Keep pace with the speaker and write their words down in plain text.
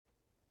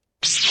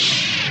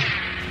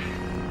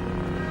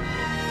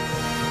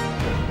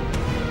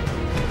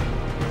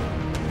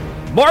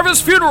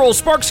Marva's funeral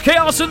sparks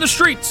chaos in the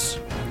streets.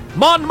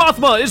 Mon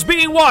Mothma is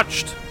being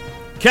watched.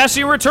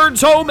 Cassie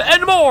returns home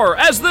and more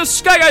as the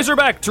Sky Guys are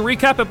back to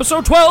recap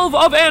episode 12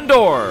 of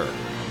Andor.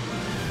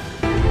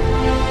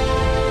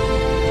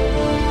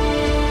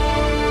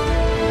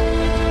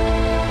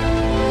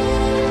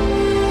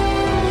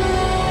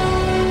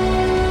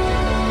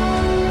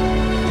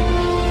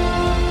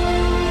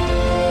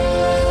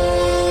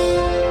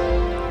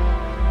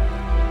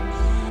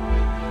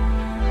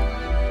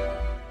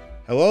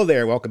 Hello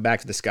there, welcome back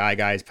to the Sky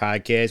Guys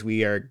podcast.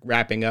 We are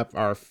wrapping up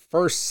our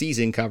first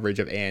season coverage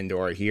of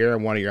Andor here.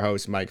 I'm one of your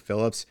hosts, Mike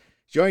Phillips.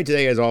 Joined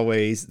today, as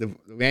always, the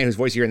man whose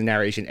voice you hear in the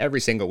narration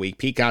every single week,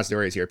 Pete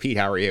Considori is here. Pete,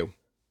 how are you?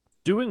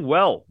 Doing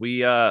well.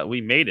 We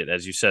made it,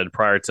 as you said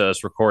prior to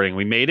us recording.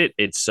 We made it.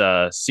 It's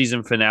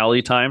season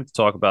finale time to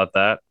talk about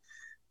that.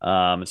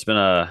 It's been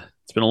a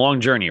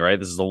long journey, right?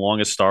 This is the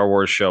longest Star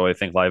Wars show, I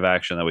think, live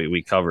action that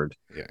we covered.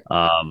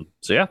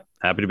 Yeah.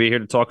 Happy to be here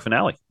to talk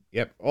finale.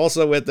 Yep.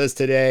 Also with us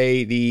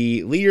today,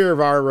 the leader of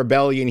our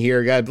rebellion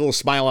here, got a little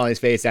smile on his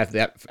face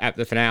after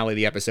the finale of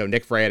the episode.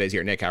 Nick Freyetta is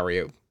here. Nick, how are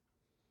you?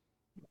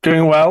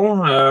 Doing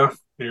well.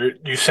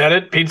 You said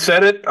it. Pete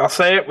said it. I'll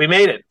say it. We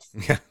made it.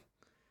 Yeah.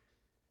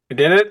 We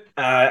did it.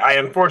 I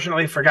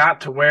unfortunately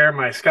forgot to wear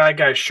my Sky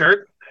Guy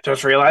shirt. I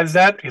just realized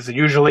that because I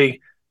usually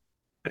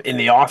in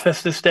the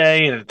office this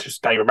day, and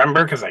I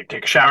remember because I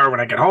take a shower when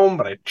I get home,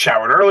 but I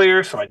showered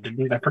earlier, so I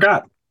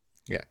forgot.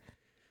 Yeah.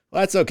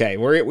 Well, that's okay.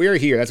 We're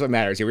here. That's what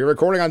matters here. We're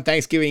recording on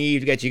Thanksgiving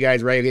Eve to get you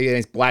guys ready to get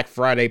this Black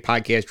Friday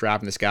podcast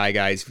drop in the Sky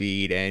Guys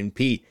feed. And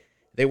Pete,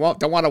 they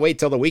don't want to wait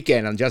till the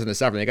weekend on Just in the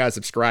Suffering. They got to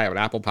subscribe on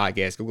Apple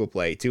Podcasts, Google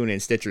Play,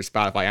 TuneIn, Stitcher,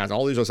 Spotify, Amazon,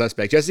 all these usual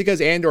suspects. Just because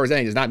Andor is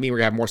ending does not mean we're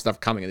going to have more stuff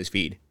coming in this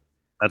feed.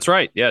 That's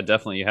right. Yeah,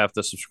 definitely. You have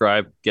to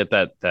subscribe, get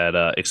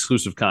that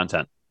exclusive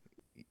content.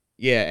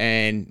 Yeah,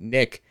 and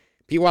Nick,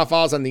 people want to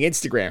follow us on the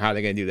Instagram. How are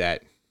they going to do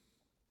that?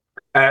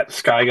 At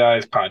Sky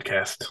Guys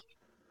Podcast.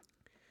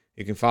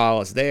 You can follow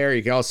us there.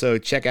 You can also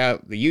check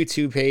out the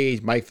YouTube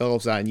page, Mike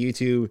Phillips on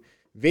YouTube.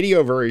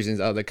 Video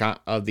versions of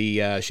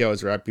the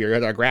shows are up here.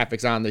 Got our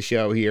graphics on the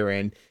show here,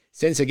 and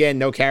since again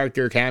no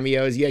character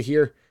cameos yet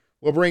here,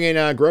 we'll bring in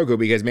Grogu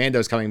because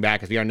Mando's coming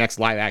back. It'll be our next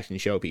live action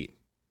show, Pete.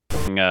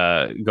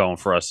 Going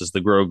for us is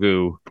the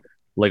Grogu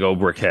Lego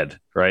brickhead,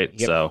 right?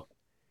 Yep. So,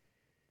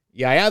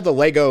 yeah, I have the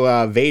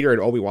Lego Vader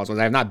and Obi-Wan's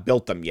ones. I have not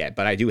built them yet,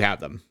 but I do have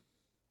them.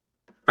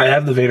 I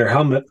have the Vader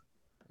helmet.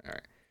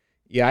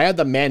 Yeah, I had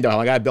the Mando.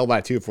 I got to build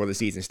that too before the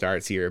season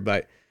starts here.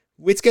 But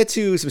let's get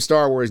to some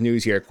Star Wars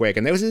news here quick.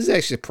 And this is actually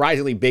a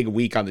surprisingly big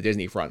week on the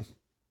Disney front.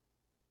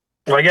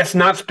 Well, I guess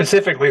not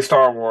specifically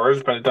Star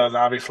Wars, but it does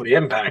obviously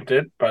impact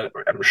it. But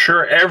I'm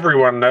sure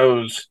everyone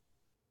knows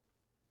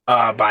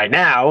by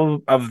now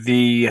of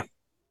the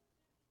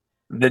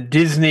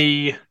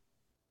Disney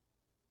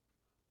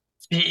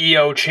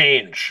CEO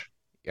change.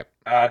 Yep.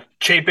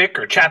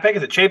 Chapek?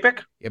 Is it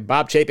Chapek? Yeah,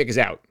 Bob Chapek is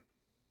out.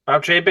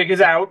 Bob Chapek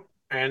is out.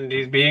 And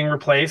he's being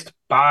replaced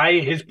by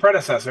his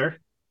predecessor,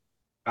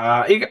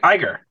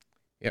 Iger.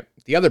 Yep,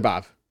 the other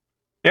Bob.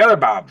 The other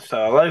Bob.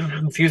 So it's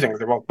confusing.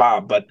 They're both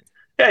Bob. But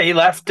yeah, he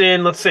left in,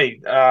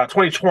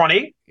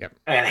 2020. Yep.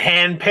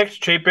 And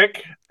handpicked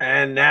Chapek.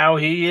 And now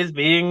he is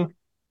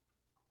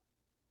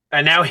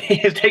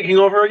taking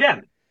over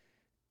again.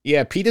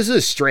 Yeah, Pete, this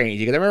is strange.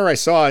 Because I remember I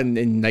saw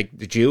in like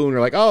June,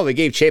 or oh, they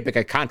gave Chapek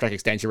a contract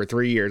extension for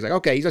 3 years. Like,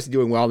 okay, he's just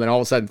doing well. And then all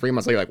of a sudden, 3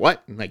 months later, like,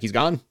 what? Like, he's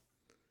gone?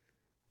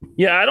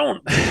 Yeah,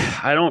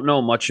 I don't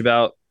know much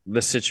about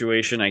the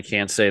situation. I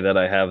can't say that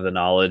I have the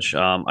knowledge.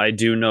 I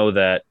do know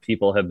that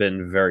people have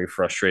been very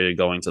frustrated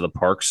going to the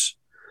parks.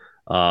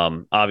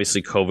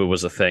 Obviously, COVID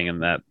was a thing,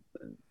 and that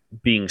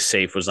being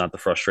safe was not the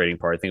frustrating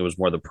part. I think it was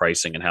more the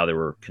pricing and how they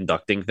were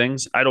conducting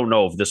things. I don't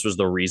know if this was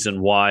the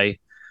reason why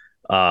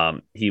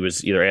he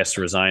was either asked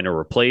to resign or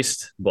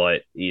replaced,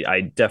 but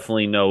I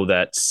definitely know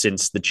that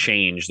since the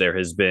change, there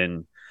has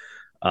been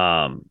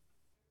a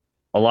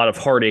lot of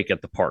heartache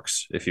at the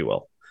parks, if you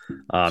will.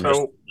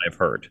 So I've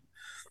heard.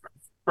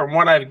 From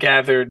what I've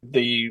gathered,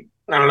 I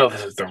don't know if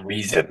this is the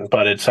reason,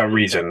 but it's a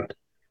reason,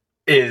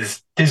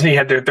 is Disney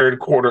had their third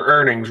quarter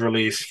earnings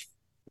release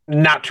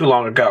not too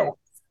long ago.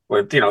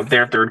 With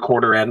their third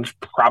quarter ends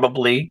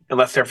probably,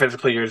 unless their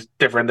fiscal year is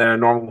different than a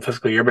normal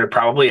fiscal year, but it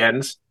probably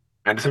ends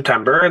end of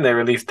September, and they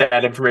released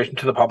that information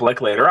to the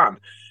public later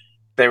on.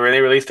 They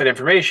released that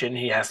information,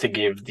 he has to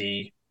give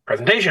the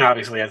presentation,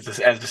 obviously, as the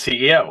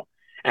CEO.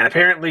 And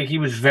apparently he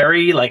was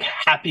very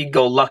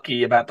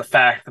happy-go-lucky about the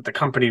fact that the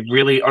company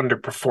really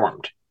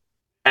underperformed.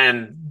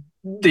 And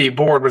the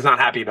board was not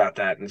happy about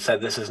that and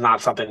said, this is not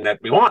something that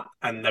we want.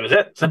 And that was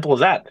it. Simple as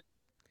that.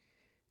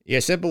 Yeah,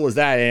 simple as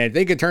that. And I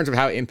think in terms of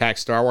how it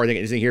impacts Star Wars, I think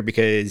it isn't here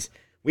because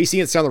we've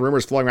seen some of the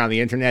rumors flowing around the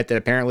internet that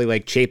apparently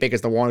Chapek is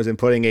the one who's been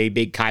putting a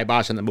big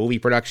kibosh on the movie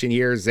production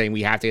here, saying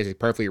we have to get it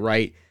perfectly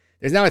right.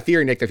 There's now a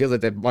theory, Nick, that feels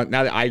like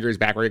now that Iger is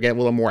back, we're going to get a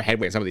little more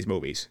headway in some of these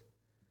movies.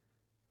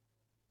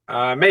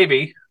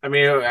 Maybe. I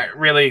mean,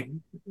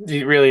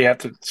 you really have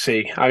to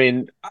see. I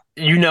mean,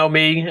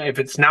 me, if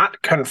it's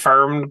not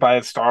confirmed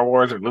by Star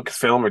Wars or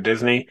Lucasfilm or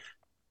Disney,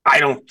 I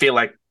don't feel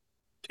like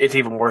it's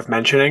even worth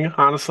mentioning,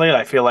 honestly.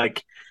 I feel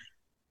like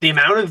the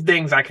amount of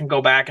things I can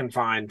go back and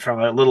find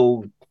from a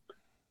little,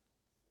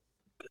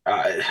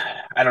 I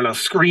don't know,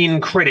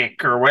 Screen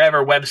Critic or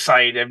whatever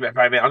website. I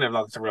don't even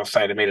know if it's a real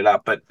site. I made it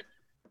up, but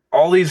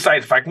all these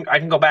sites, if I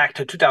can go back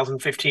to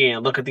 2015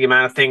 and look at the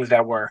amount of things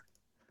that were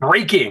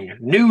breaking,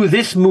 new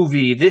this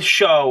movie, this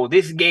show,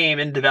 this game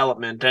in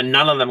development, and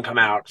none of them come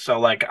out. So,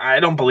 like, I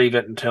don't believe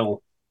it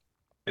until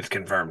it's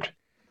confirmed.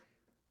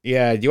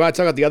 Yeah, do you want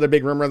to talk about the other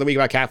big rumor of the week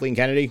about Kathleen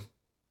Kennedy?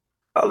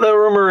 The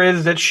rumor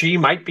is that she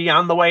might be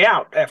on the way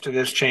out after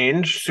this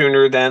change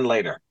sooner than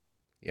later.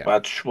 Yeah.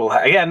 But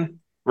again,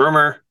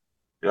 rumor.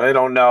 I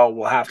don't know.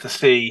 We'll have to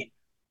see.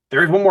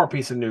 There is one more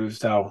piece of news,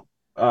 though.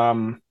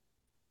 Ryan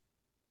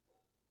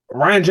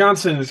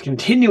Johnson is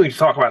continuing to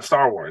talk about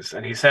Star Wars,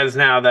 and he says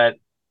now that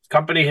the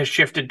company has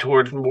shifted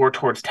more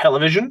towards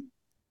television,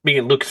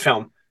 being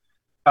Lucasfilm,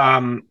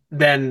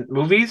 than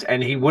movies,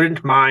 and he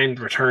wouldn't mind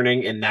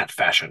returning in that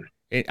fashion.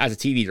 As a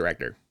TV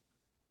director.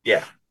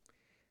 Yeah.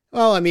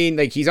 Well, I mean,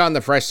 like, he's on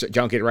the press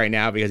junket right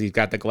now because he's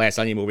got the Glass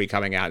Onion movie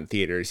coming out in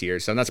theaters here,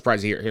 so I'm not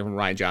surprised to hear from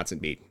Ryan Johnson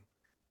beat.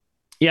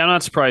 Yeah, I'm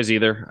not surprised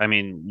either. I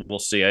mean, we'll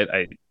see.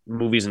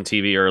 Movies and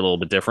TV are a little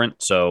bit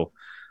different, so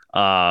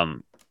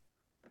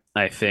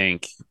I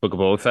think Book of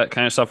Boba Fett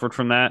kind of suffered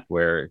from that,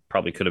 where it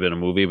probably could have been a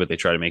movie, but they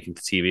try to make it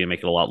to TV and make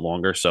it a lot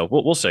longer. So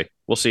we'll see.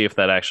 We'll see if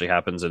that actually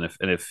happens, and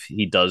if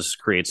he does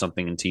create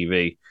something in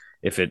TV,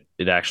 if it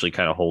actually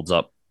kind of holds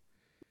up.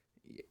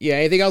 Yeah,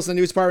 anything else in the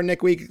news department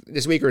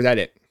this week, or is that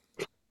it?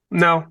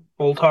 No,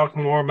 we'll talk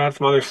more about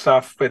some other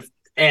stuff with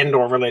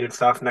Andor related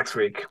stuff next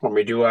week when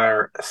we do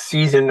our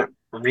season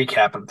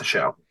recap of the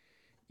show.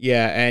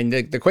 Yeah, and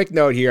the quick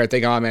note here, I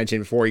think I'll mention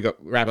before we go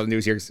wrap up the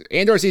news here,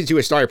 Andor season 2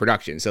 has started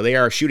production, so they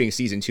are shooting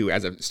season 2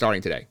 as of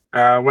starting today.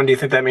 When do you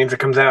think that means it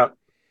comes out?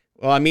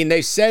 Well, I mean,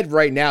 they've said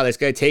right now that it's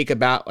going to take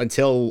about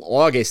until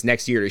August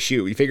next year to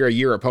shoot. We figure a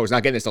year of post,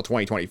 not getting this till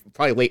 2020,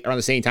 probably late around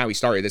the same time we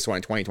started this one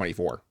in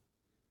 2024.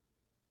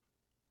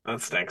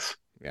 That stinks.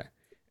 Yeah.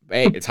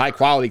 Hey, it's high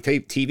quality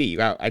TV.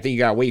 I think you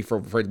got to wait for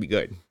it to be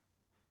good.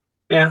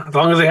 Yeah, as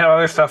long as they have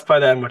other stuff by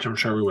then, which I'm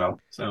sure we will.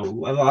 So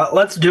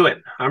let's do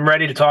it. I'm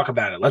ready to talk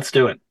about it. Let's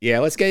do it. Yeah,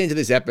 let's get into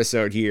this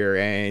episode here.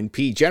 And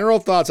Pete, general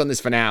thoughts on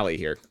this finale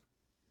here?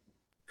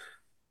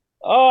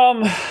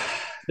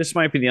 This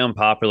might be the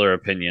unpopular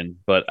opinion,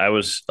 but I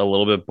was a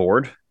little bit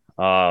bored.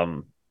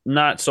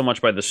 Not so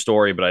much by the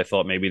story, but I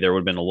thought maybe there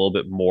would have been a little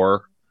bit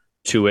more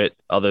to it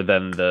other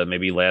than the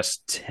maybe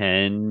last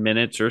 10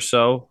 minutes or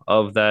so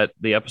of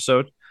the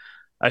episode.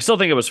 I still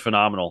think it was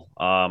phenomenal.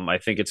 I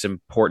think it's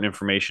important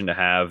information to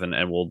have,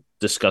 and we'll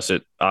discuss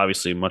it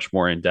obviously much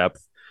more in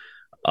depth.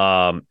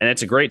 And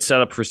it's a great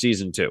setup for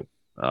season 2.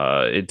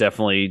 It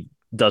definitely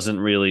doesn't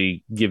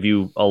really give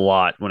you a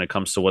lot when it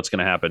comes to what's going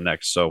to happen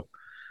next. So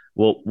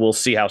we'll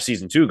see how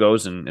season 2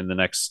 goes in the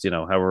next,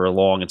 however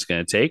long it's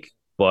going to take,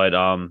 but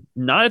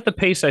not at the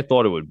pace I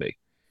thought it would be.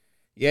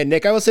 Yeah,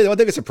 Nick, I will say the one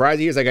thing that surprised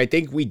me is I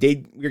think we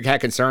had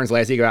concerns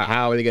last week about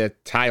how they're going to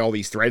tie all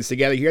these threads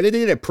together here. They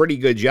did a pretty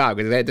good job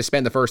because they had to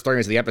spend the first 30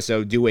 minutes of the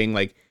episode doing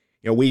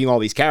weaving all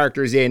these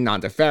characters in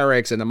onto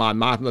Ferrix and the Mon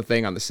Mothma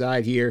thing on the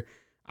side here.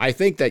 I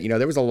think that,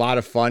 there was a lot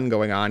of fun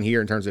going on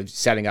here in terms of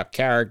setting up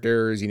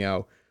characters,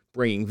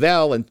 bringing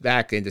Vel and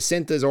back into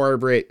Cinta's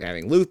orbit,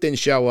 having Luthen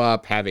show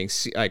up, having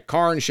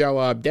Karn show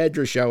up,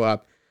 Dedra show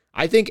up.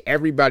 I think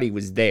everybody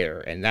was there,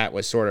 and that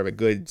was sort of a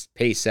good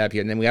pace up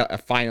here. And then we got a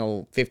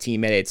final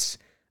 15 minutes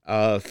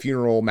of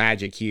funeral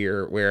magic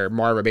here where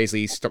Marva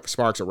basically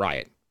sparks a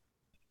riot.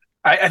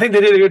 I think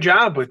they did a good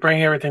job with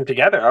bringing everything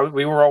together.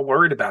 We were all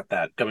worried about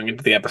that going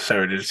into the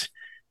episode.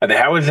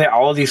 How is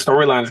all of these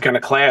storylines going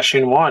to clash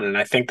in one? And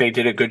I think they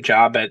did a good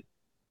job at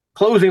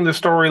closing the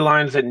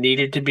storylines that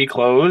needed to be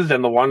closed,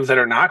 and the ones that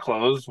are not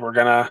closed, we're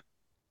going to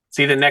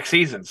see the next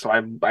season. So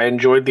I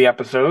enjoyed the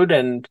episode,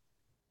 and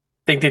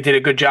think they did a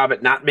good job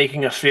at not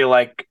making us feel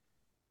like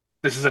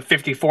this is a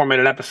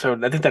 54-minute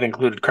episode. I think that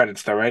included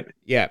credits, though, right?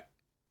 Yeah.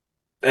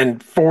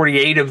 And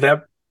 48 of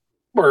them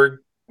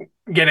were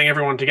getting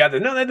everyone together.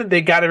 No,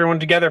 they got everyone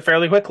together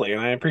fairly quickly, and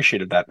I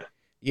appreciated that.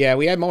 Yeah,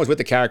 we had moments with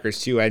the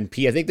characters, too. And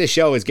P, I think this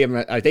show is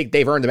I think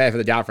they've earned the benefit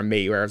of the doubt from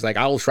me, where I was like,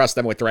 I will trust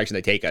them with direction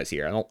they take us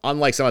here,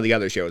 unlike some of the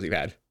other shows we've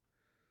had.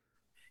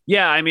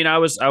 Yeah, I mean, I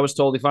was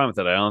totally fine with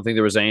it. I don't think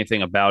there was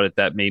anything about it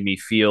that made me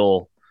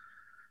feel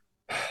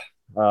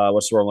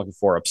what's the word I'm looking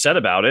for? Upset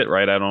about it,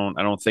 right? I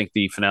don't think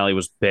the finale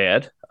was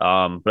bad,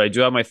 but I do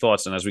have my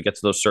thoughts, and as we get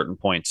to those certain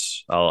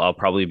points, I'll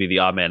probably be the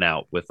odd man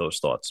out with those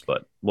thoughts,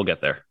 but we'll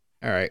get there.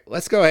 All right,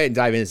 let's go ahead and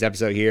dive into this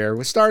episode here.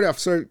 We'll start off.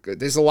 So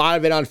there's a lot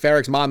of it on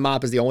Ferrix. Mon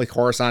Mothma is the only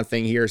Coruscant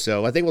thing here,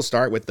 so I think we'll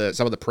start with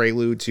some of the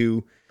prelude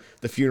to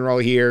the funeral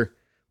here.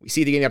 We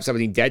see the beginning of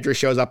episode. Dedra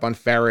shows up on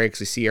Ferrix.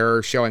 We see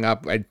her showing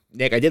up.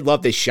 Nick, I did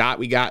love this shot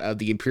we got of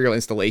the Imperial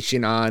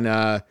installation on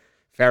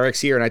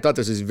Ferrix here, and I thought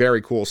this was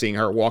very cool seeing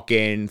her walk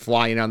in,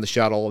 fly in on the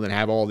shuttle, and then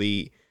have all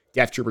the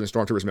Death Troopers and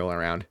Stormtroopers milling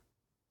around.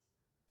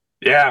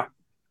 Yeah.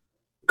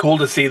 Cool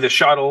to see the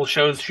shuttle.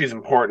 Shows she's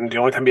important. The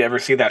only time you ever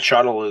see that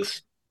shuttle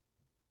is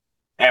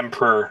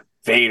Emperor,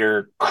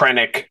 Vader,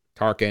 Krennic.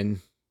 Tarkin.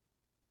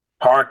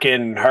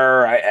 Parkin,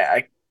 her,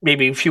 I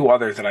maybe a few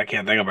others that I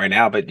can't think of right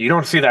now, but you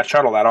don't see that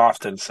shuttle that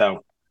often,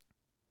 so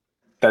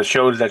that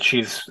shows that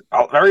she's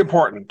very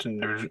important,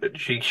 and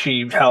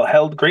she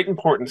held great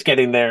importance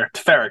getting there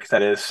to Ferrix,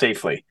 that is,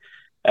 safely.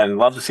 And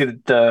love to see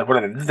the what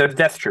are they? The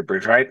Death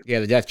Troopers, right? Yeah,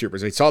 the Death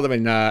Troopers. We saw them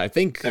in, I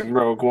think, In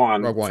Rogue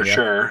One, for yeah.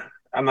 sure.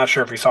 I'm not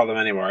sure if we saw them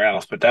anywhere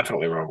else, but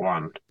definitely Rogue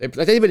One. I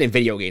think they've been in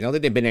video games. I don't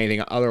think they've been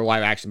anything other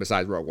live action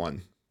besides Rogue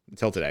One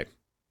until today.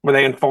 Were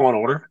they in Fallen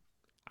Order?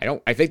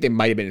 I think they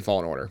might have been in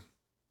Fallen Order.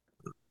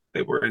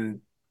 They were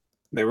in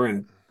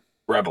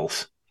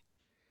Rebels.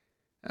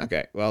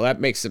 Okay, well,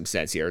 that makes some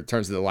sense here in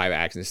terms of the live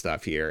action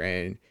stuff here.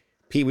 And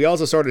Pete, we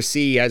also sort of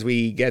see as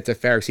we get to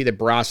Ferrix, see that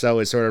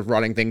Brasso is sort of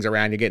running things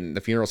around and getting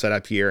the funeral set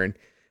up here. And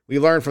we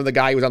learned from the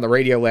guy who was on the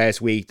radio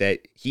last week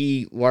that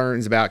he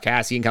learns about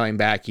Cassian coming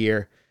back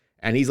here.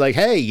 And he's like,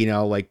 hey,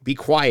 like, be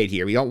quiet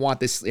here. We don't want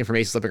this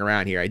information slipping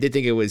around here. I did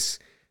think it was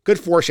good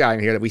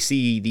foreshadowing here that we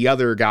see the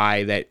other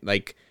guy that,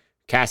 like,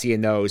 Cassian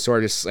knows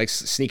sort of just, like,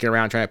 sneaking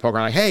around trying to poke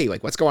around, like, hey,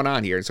 like, what's going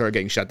on here? And sort of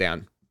getting shut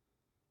down.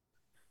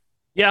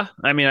 Yeah,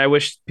 I mean, I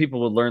wish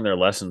people would learn their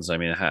lessons. I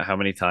mean, how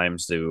many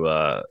times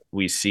do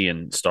we see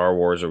in Star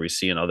Wars or we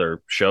see in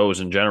other shows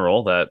in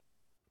general that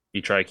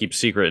you try to keep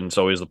secret and it's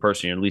always the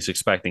person you're least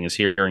expecting is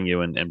hearing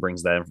you and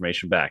brings that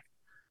information back.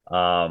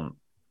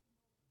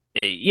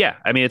 Yeah,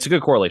 I mean, it's a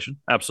good correlation.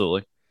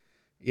 Absolutely.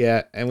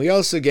 Yeah, and we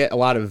also get a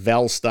lot of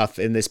Vel stuff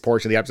in this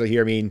portion of the episode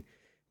here. I mean,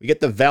 we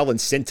get the Vel and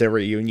Cinta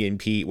reunion,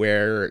 Pete,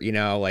 where,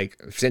 like,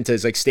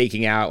 Cinta's, like,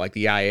 staking out, like,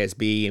 the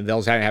ISB, and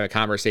Vel's having to have a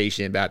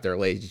conversation about their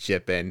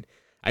relationship, and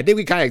I think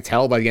we kind of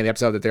tell by the end of the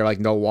episode that they're, like,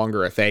 no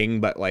longer a thing,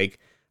 but, like,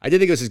 I did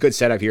think it was a good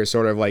setup here,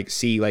 sort of, like,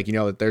 see, like,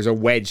 that there's a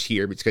wedge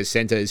here because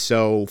Cinta is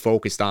so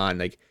focused on,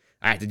 like,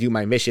 I have to do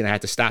my mission, I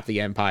have to stop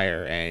the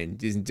Empire,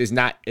 and is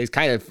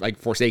kind of, like,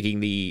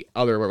 forsaking the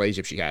other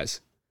relationship she has.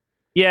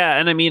 Yeah,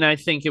 and I mean, I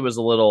think it was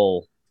a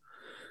little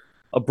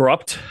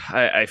abrupt.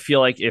 I feel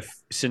like if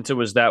Cinta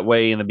was that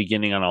way in the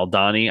beginning on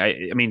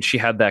Aldhani, I mean, she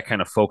had that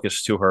kind of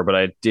focus to her, but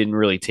I didn't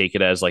really take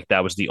it as like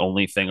that was the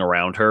only thing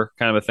around her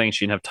kind of a thing.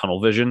 She didn't have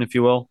tunnel vision, if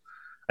you will.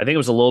 I think it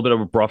was a little bit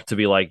of abrupt to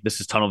be like, this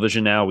is tunnel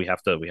vision now. We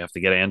have to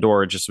get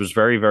Andor. It just was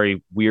very,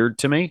 very weird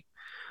to me.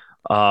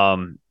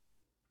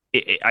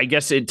 I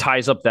guess it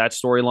ties up that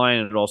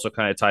storyline, and it also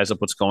kind of ties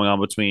up what's going on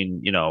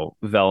between,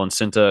 Vel and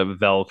Cinta.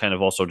 Vel kind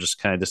of also just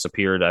kind of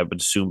disappeared, I would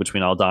assume,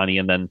 between Aldhani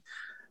and then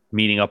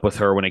meeting up with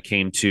her when it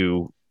came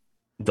to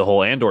the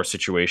whole Andor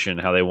situation,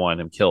 how they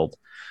wanted him killed.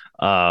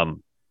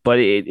 But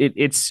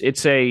it's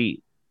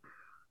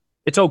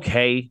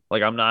okay.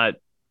 Like, I'm not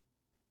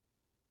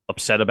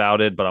upset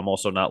about it, but I'm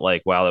also not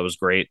like, wow, that was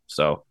great.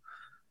 So,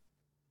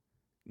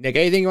 Nick,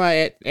 anything you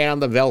want to add on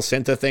the Vel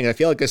Cinta thing? I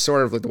feel like it's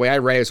sort of like the way I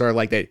read it, sort of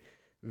like that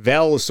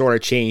Vel sort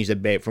of changed a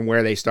bit from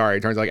where they started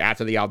in terms of, like,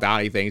 after the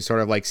Aldhani thing,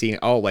 sort of like seeing,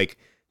 oh, like,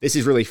 this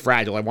is really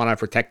fragile. I want to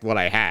protect what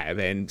I have.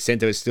 And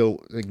Cinta is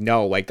still like,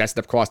 no, like, that's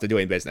the cost of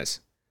doing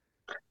business.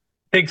 I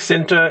think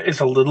Cinta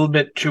is a little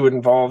bit too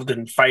involved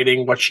in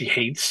fighting what she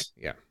hates.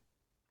 Yeah.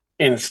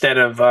 Instead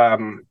of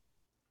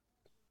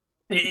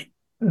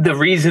the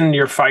reason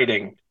you're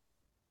fighting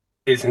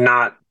is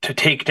not to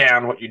take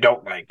down what you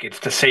don't like. It's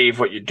to save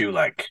what you do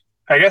like.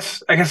 I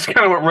guess it's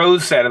kind of what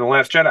Rose said in The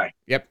Last Jedi.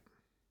 Yep.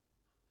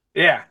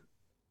 Yeah.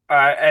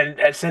 And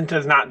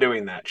Cinta's not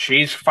doing that.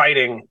 She's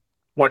fighting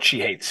what she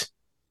hates.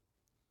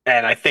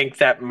 And I think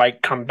that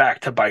might come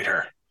back to bite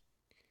her.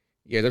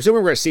 Yeah, there's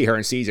somewhere we're going to see her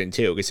in season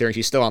 2, considering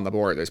she's still on the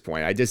board at this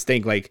point. I just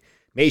think, like,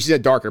 maybe she's in a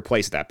darker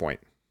place at that point.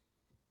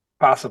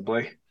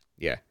 Possibly.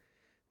 Yeah.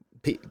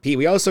 Pete,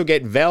 we also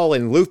get Vel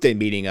and Luthen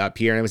meeting up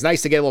here, and it was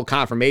nice to get a little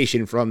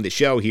confirmation from the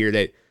show here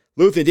that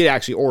Luthen did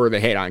actually order the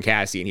hit on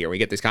Cassian here. We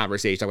get this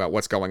conversation about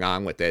what's going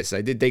on with this.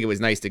 I did think it was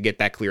nice to get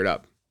that cleared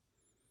up.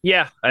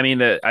 Yeah, I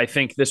mean, I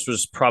think this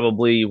was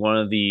probably one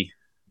of the,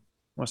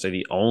 I want to say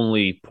the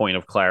only point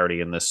of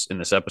clarity in this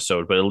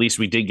episode, but at least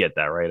we did get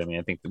that right. I mean,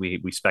 I think we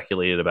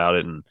speculated about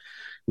it and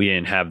we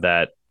didn't have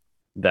that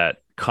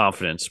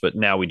confidence, but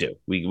now we do.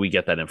 We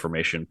get that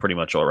information pretty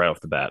much all right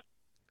off the bat.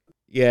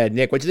 Yeah,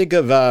 Nick, what do you think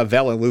of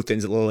Vel and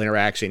Luthen's little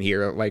interaction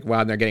here, like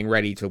while they're getting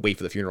ready to wait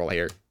for the funeral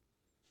here?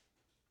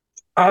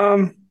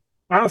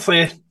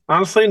 Honestly,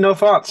 no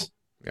thoughts.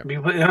 Yep. To be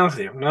completely honest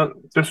with you, no,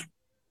 just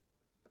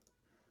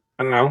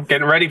I don't know,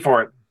 getting ready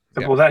for it.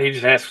 Simple as that. He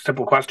just asked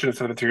simple questions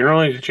to the funeral,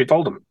 and she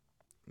told him.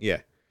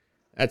 Yeah,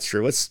 that's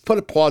true. Let's put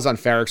a pause on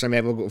Ferrix. I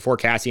mean, before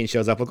Cassian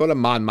shows up, we'll go to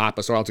Mon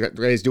Mothma, so I'll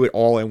just do it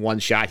all in one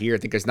shot here. I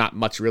think there's not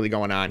much really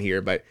going on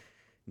here, but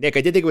Nick,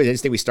 I did think it was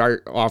interesting. We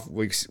start off,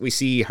 we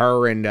see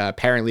her and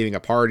Perrin leaving a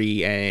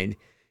party, and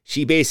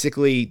she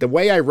basically, the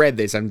way I read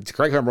this, I'm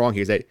correct if I'm wrong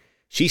here, is that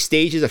she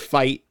stages a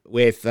fight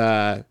with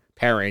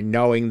Perrin,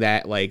 knowing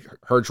that, like,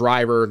 her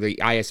driver,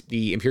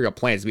 the Imperial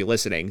plan, is to be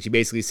listening. She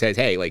basically says,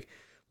 hey, like,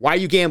 why are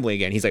you gambling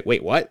again? He's like,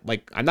 wait, what?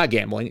 Like, I'm not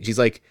gambling. She's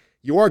like,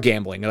 you are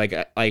gambling. Like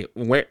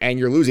where, and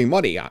you're losing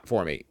money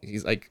for me.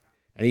 He's like,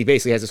 and he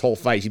basically has this whole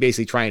fight. She's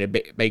basically trying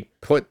to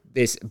put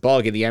this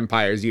bug in the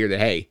Empire's ear that,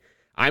 hey,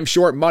 I'm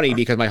short money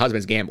because my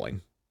husband's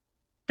gambling.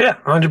 Yeah,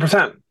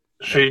 100%.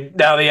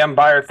 Now the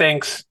Empire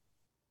thinks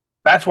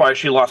That's why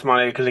she lost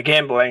money, because of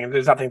gambling, and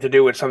there's nothing to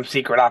do with some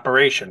secret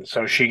operation.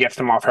 So she gets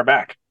them off her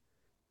back.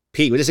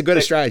 Pete, was this a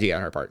good strategy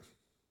on her part?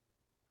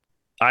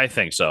 I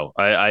think so.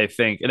 I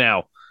think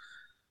now,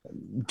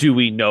 do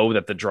we know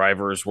that the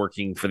driver is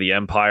working for the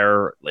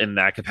Empire in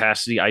that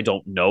capacity? I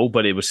don't know,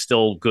 but it was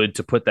still good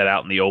to put that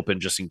out in the open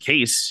just in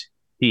case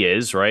he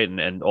is, right?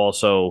 And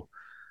also,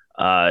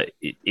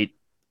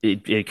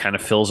 it kind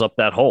of fills up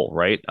that hole,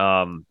 right?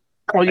 Well,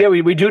 yeah,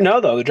 we do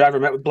know, though. The driver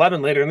met with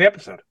Blevin later in the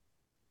episode.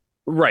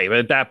 Right, but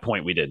at that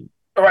point, we didn't.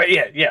 Right,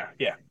 yeah.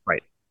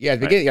 Right. Yeah, at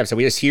the beginning of the episode,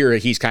 we just hear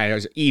he's kind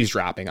of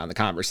eavesdropping on the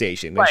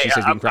conversation. Right. She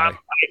says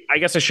I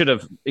guess I should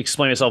have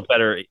explained myself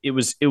better. It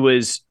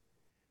was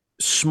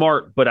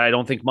smart, but I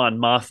don't think Mon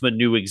Mothma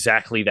knew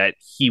exactly that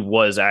he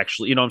was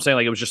actually, you know what I'm saying?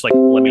 Like, it was just like,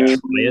 let me try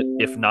it.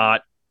 If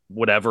not,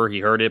 whatever, he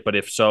heard it. But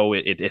if so,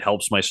 it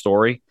helps my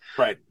story.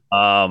 Right.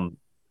 And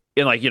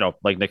like,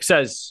 like Nick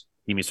says,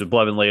 he meets with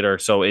Blevin later.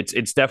 So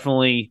it's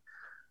definitely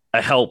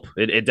a help.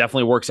 It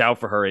definitely works out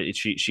for her.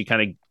 She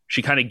kind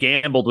of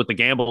gambled with the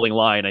gambling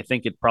line. I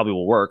think it probably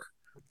will work.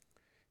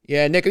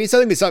 Yeah, Nick, I mean,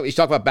 something you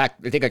talk about back,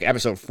 I think, like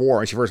episode 4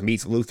 when she first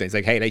meets Luthen. It's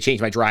like, hey, they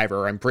changed my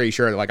driver. I'm pretty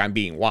sure like I'm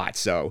being watched.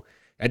 So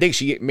I think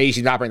maybe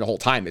she's operating the whole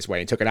time this way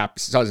and took it up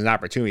as an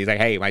opportunity. It's like,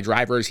 hey, my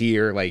driver's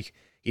here. Like,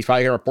 he's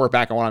probably gonna report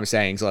back on what I'm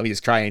saying. So let me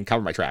just try and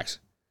cover my tracks.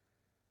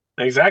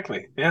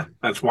 Exactly. Yeah,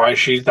 that's why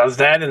she does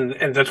that,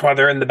 and that's why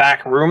they're in the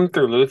back room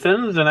through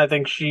Luthen's. And I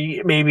think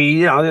she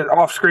maybe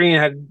off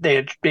screen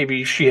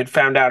maybe she had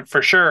found out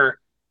for sure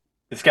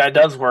this guy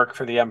does work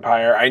for the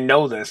Empire. I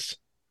know this,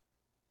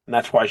 and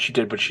that's why she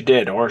did what she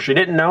did, or she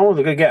didn't know. It was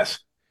a good guess.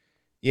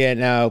 Yeah.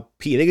 Now,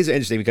 Pete, I think it's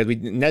interesting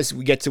because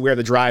we get to where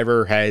the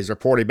driver has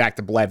reported back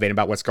to Blevin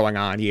about what's going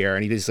on here,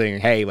 and he's just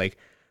saying, hey, like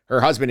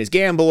her husband is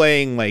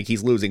gambling, like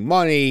he's losing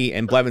money,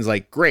 and Blevin's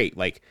like, great,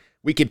 like,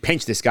 we could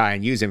pinch this guy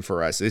and use him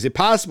for us. Is it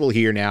possible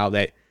here now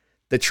that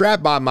the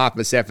trap Mon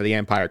Mothma set for the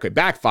Empire could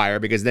backfire,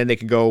 because then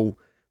the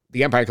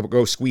Empire could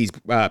go squeeze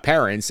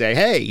Perrin and say,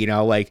 hey,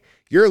 like,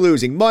 you're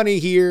losing money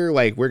here.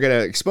 Like, we're going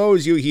to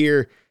expose you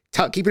here.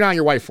 Keep an eye on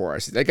your wife for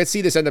us. I could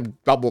see this end up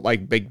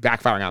big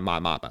backfiring on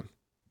Mon Mothma.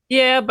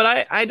 Yeah,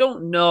 but I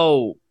don't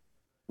know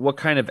what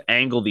kind of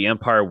angle the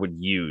Empire would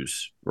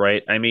use,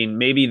 right? I mean,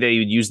 maybe they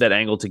would use that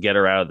angle to get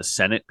her out of the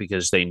Senate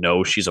because they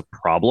know she's a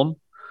problem.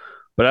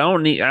 But I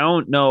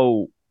don't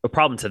know a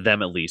problem to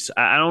them, at least.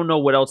 I don't know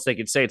what else they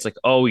could say. It's like,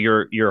 oh,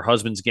 your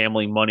husband's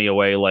gambling money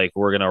away, like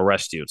we're gonna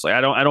arrest you. It's like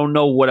I don't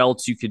know what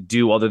else you could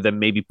do other than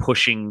maybe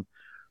pushing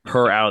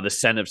her out of the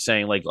Senate,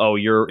 saying like, oh,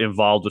 you're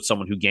involved with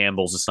someone who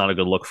gambles. It's not a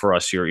good look for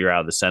us. You're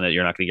out of the Senate.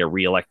 You're not going to get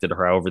reelected,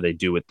 or however they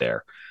do it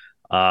there.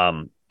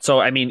 So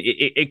I mean,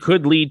 it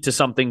could lead to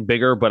something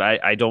bigger, but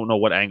I don't know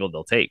what angle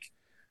they'll take.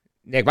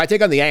 Nick, my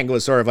take on the angle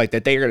is sort of like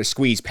that they're going to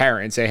squeeze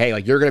Perrin and say, hey,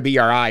 like, you're going to be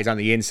our eyes on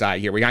the inside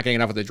here. We're not getting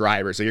enough of the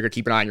driver, so you're going to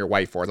keep an eye on your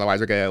wife for us.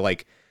 Otherwise, we're going to,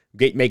 like,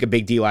 make a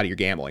big deal out of your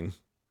gambling.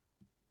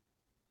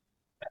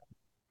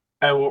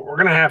 And we're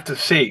going to have to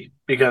see,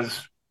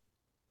 because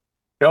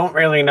we don't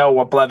really know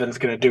what Blevin's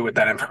going to do with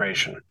that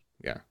information.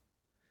 Yeah.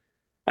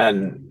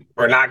 And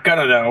we're not going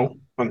to know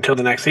until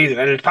the next season.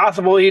 And it's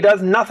possible he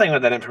does nothing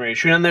with that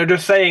information, and they're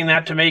just saying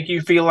that to make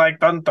you feel like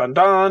dun, dun,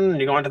 dun, and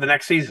you go into the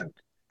next season.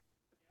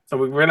 So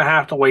we're going to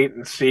have to wait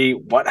and see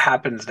what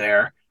happens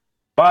there.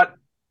 But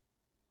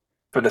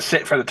for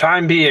the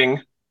time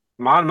being,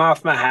 Mon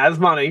Mothma has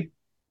money.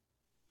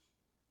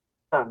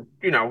 Or,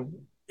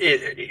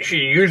 she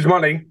used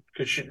money,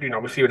 because,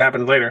 we'll see what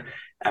happens later.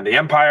 And the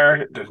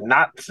Empire does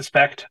not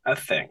suspect a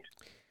thing.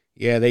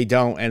 Yeah, they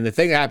don't. And the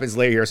thing that happens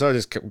later here, so I'll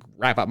just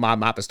wrap up Mon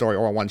Mothma's story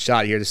all in one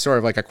shot here. Just sort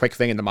of like a quick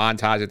thing in the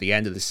montage at the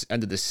end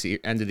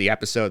of the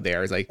episode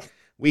there is like,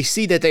 we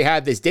see that they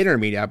had this dinner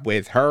meetup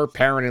with her,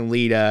 Perrin, and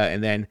Lita,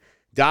 and then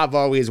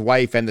Davo, his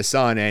wife, and the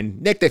son. And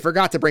Nick, they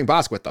forgot to bring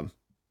Bossk with them.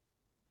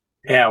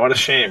 Yeah, what a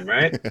shame,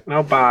 right?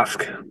 No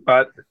Bossk.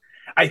 But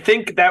I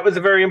think that was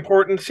a very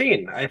important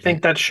scene. I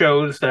think that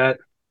shows that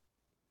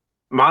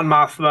Mon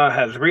Mothma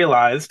has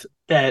realized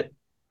that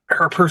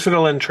her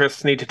personal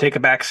interests need to take a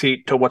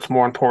backseat to what's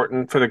more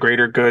important for the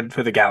greater good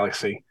for the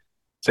galaxy.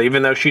 So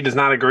even though she does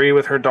not agree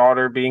with her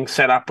daughter being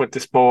set up with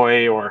this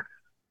boy, or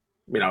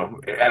I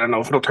don't know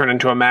if it'll turn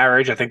into a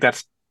marriage. I think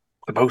that's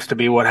supposed to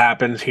be what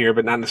happens here,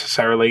 but not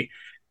necessarily.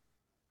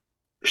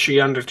 She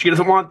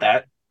doesn't want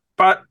that,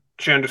 but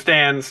she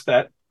understands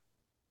that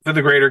for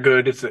the greater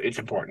good, it's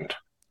important.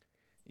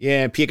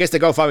 Yeah, I guess the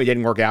GoFundMe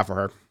didn't work out for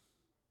her.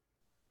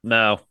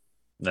 No,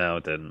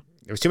 it didn't.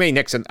 There was too many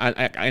Nicks in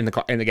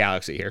the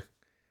galaxy here.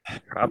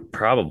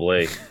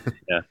 Probably,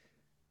 yeah.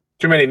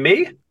 Too many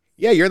me?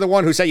 Yeah, you're the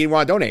one who said you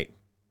want to donate.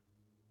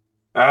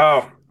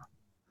 Oh,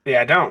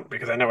 yeah, I don't,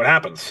 because I know what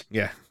happens.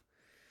 Yeah.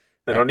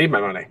 They don't need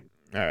my money.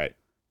 All right.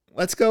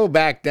 Let's go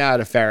back now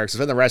to Ferrix.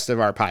 Spend the rest of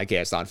our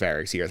podcast on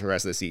Ferrix here for the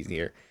rest of the season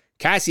here.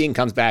 Cassian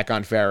comes back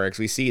on Ferrix.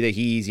 We see that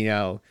he's,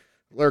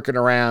 lurking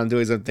around,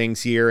 doing some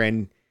things here.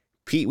 And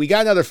Pete, we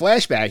got another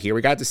flashback here.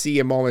 We got to see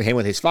a moment of him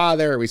with his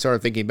father. We sort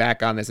of thinking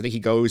back on this. I think he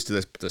goes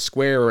to the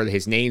square where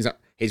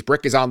his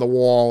brick is on the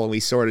wall. And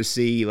we sort of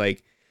see, a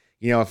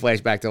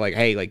flashback to,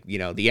 hey,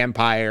 the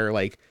Empire,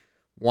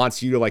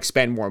 wants you to like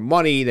spend more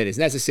money than is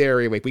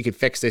necessary. Like we could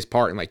fix this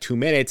part in like 2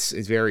 minutes.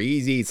 It's very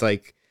easy. It's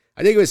like,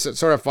 I think it was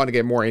sort of fun to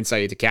get more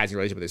insight into Cassie's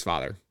relationship with his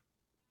father.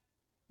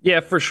 Yeah,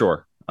 for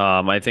sure.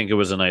 I think it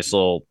was a nice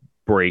little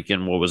break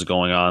in what was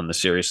going on, the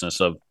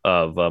seriousness of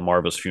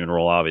Marva's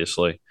funeral,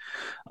 obviously.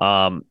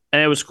 And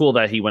it was cool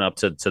that he went up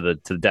to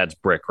the dad's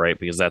brick, right?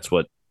 Because that's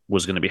what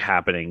was going to be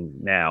happening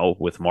now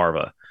with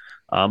Marva.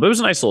 But it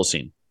was a nice little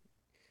scene.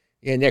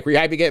 Yeah, Nick, were you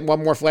happy getting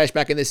one more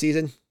flashback in this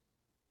season?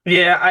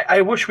 Yeah,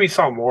 I wish we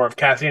saw more of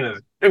Cassian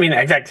as, I mean,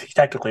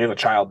 technically as a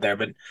child there,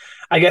 but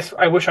I guess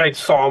I wish I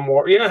saw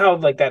more. You know how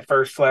like that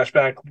first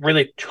flashback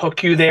really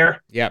took you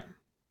there? Yep.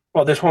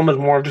 Well, this one was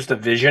more of just a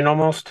vision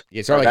almost.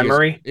 Yeah, sort of like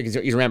memory. He's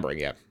remembering,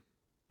 yeah.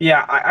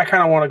 Yeah, I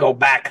kind of want to go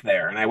back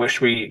there, and I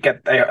wish we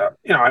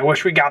I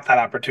wish we got that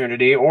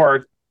opportunity,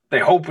 or they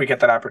hope we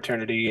get that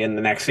opportunity in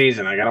the next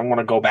season. I don't want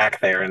to go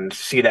back there and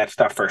see that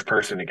stuff first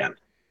person again.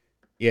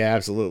 Yeah,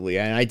 absolutely.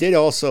 And I did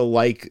also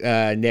like,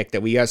 Nick,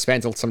 that we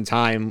spent some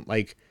time,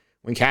 like,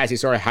 when Cassie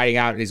started hiding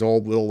out in his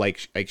old little,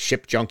 like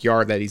ship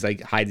junkyard that he's,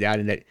 like, hiding out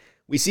in, that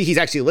we see he's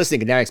actually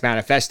listening to Nemec's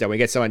manifesto. We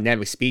get some of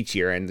Nemec's speech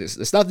here, and the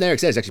stuff Nemec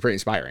says is actually pretty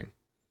inspiring.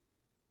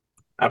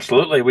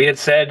 Absolutely. We had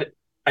said,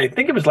 I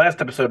think it was last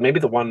episode,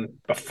 maybe the one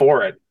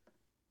before it,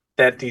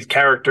 that these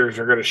characters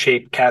are going to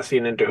shape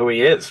Cassian into who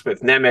he is,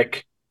 with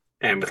Nemec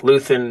and with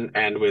Luthen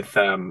and with,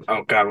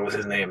 oh God, what was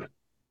his name?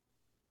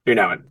 You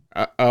know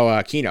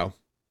it. Kino.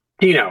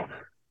 Kino.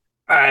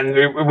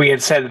 And we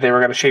had said that they were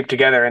going to shape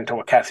together into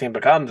what Cassian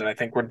becomes, and I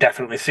think we're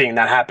definitely seeing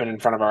that happen in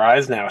front of our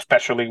eyes now,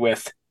 especially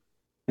with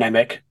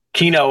Nemec.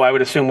 Kino, I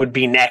would assume, would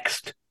be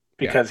next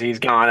because he's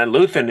gone, and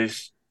Luthen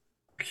is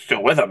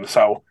still with him,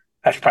 so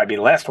that should probably be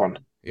the last one.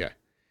 Yeah.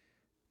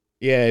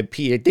 Yeah,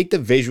 Pete, I think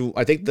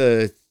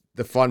the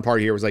fun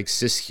part here was like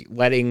just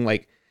letting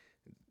like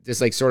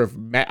this like sort of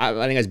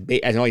letting us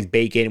as always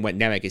bake in what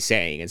Nemec is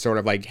saying, and sort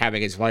of like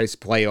having his voice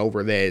play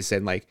over this,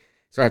 and like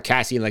sort of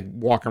Cassian like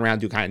walking around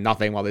do kind of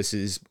nothing while we're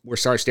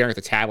sort of staring at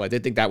the tablet. I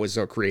did think that was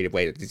a creative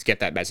way to just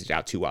get that message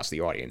out to us,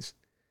 the audience.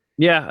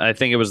 Yeah, I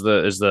think it was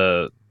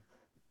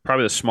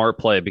probably the smart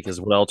play, because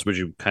what else would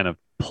you kind of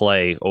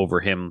play over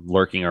him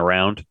lurking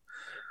around?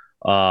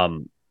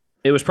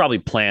 It was probably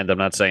planned. I'm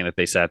not saying that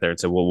they sat there and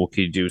said, well, what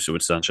can you do? So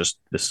it's not just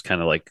this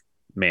kind of like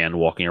man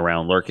walking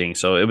around lurking.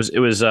 So it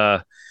was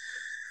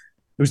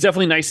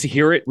definitely nice to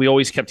hear it. We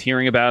always kept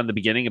hearing about it in the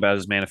beginning about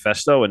his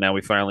manifesto, and now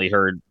we finally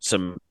heard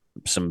some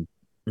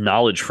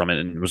knowledge from it,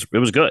 and it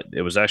was good.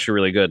 It was actually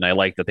really good, and I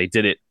like that they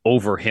did it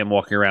over him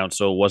walking around,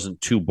 so it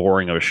wasn't too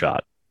boring of a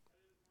shot.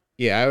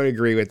 Yeah, I would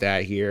agree with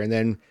that here. And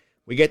then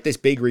we get this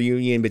big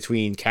reunion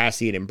between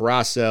Cassian and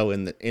Brasso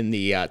in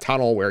the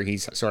tunnel, where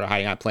he's sort of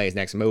hiding out playing his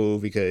next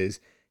move because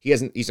he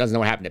doesn't know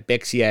what happened to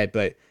Bix yet.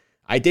 But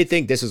I did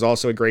think this was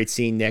also a great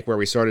scene, Nick, where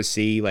we sort of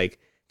see like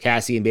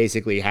Cassian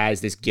basically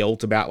has this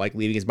guilt about like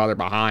leaving his mother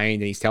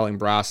behind, and he's telling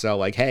Brasso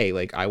like, hey,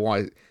 like I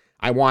wanted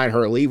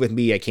her to leave with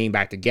me. I came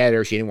back to get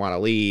her. She didn't want to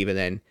leave. And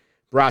then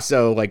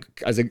Brasso, like,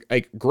 as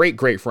a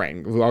great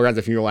friend who runs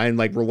the funeral and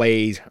like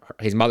relays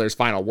his mother's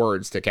final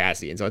words to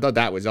Cassian. So I thought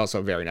that was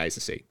also very nice to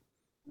see.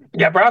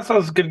 Yeah,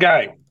 Brasso's a good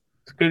guy.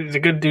 He's a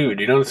good dude.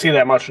 You don't see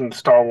that much in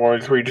Star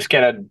Wars where you just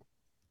get a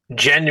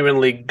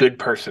genuinely good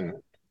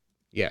person.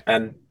 Yeah.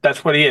 And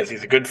that's what he is.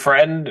 He's a good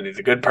friend, and he's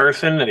a good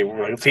person, and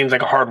he seems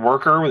like a hard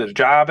worker with his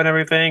job and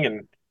everything.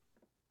 And,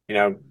 you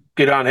know,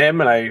 good on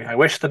him, and I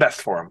wish the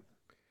best for him.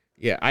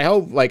 Yeah, I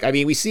hope, like, I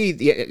mean, we see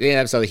the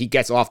episode that he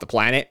gets off the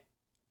planet.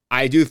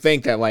 I do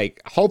think that,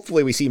 like,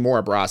 hopefully we see more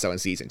of Brasso in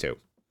season 2.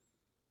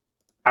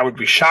 I would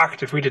be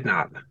shocked if we did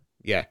not.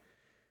 Yeah,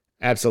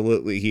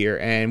 absolutely here.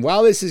 And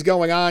while this is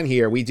going on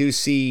here, we do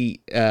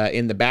see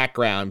in the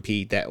background,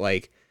 Pete, that,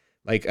 like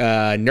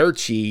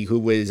Nurchi, who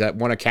was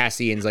one of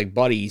Cassian's, like,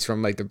 buddies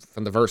from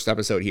the first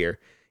episode here,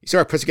 he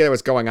sort of puts together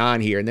what's going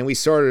on here. And then we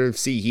sort of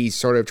see he's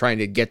sort of trying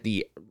to get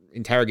the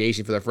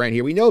interrogation for the friend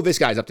here. We know this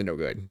guy's up to no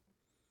good.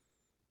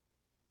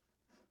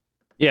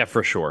 Yeah,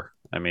 for sure.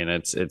 I mean,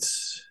 it's a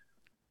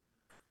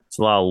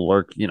lot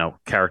of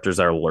characters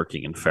that are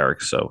lurking in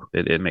Ferrix, so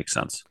it makes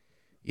sense.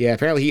 Yeah,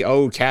 apparently he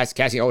owed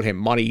Cassian owed him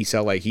money,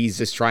 so like he's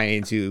just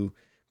trying to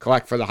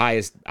collect for the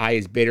highest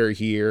bidder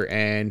here.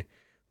 And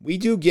we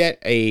do get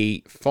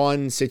a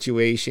fun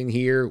situation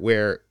here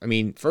where, I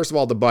mean, first of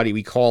all, the buddy,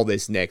 we call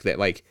this Nick, that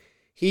like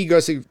he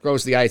goes to the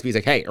ISB, he's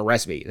like, hey,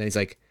 arrest me. And then he's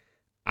like,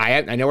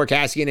 I know where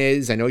Cassian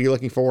is, I know you're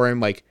looking for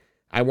him, like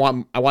I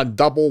want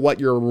double what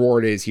your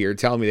reward is here.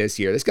 Tell me this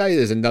here. This guy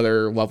is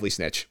another lovely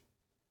snitch.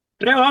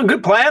 Yeah, well,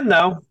 good plan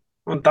though.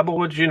 Well, double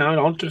what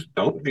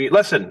don't be.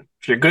 Listen,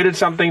 if you're good at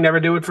something, never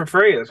do it for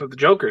free. That's what the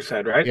Joker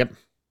said, right? Yep.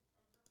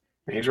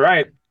 He's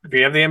right. If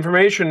you have the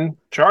information,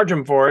 charge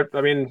him for it.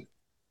 I mean,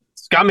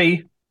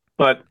 scummy,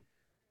 but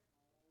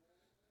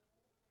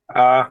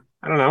I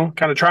don't know,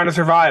 kind of trying to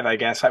survive, I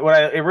guess. What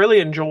I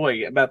really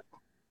enjoy about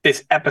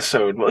this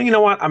episode. Well, you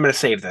know what? I'm going to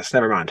save this.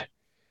 Never mind.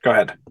 Go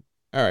ahead.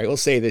 All right, we'll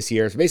save this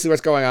here. So basically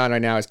what's going on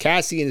right now is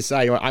Cassian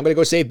decides, you know what, I'm going to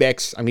go save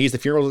Bix. I'm going to use the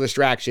funeral as a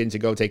distraction to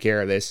go take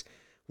care of this.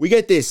 We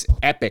get this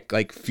epic,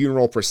 like,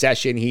 funeral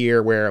procession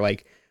here where,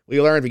 like,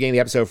 we learned at the beginning of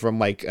the episode from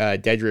like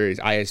Dedra's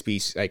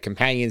ISB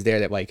companions there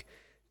that like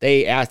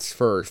they asked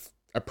for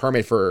a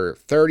permit for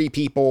 30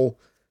 people.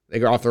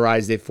 They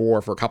authorized it for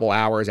a couple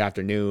hours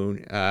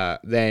afternoon.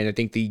 Then I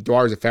think the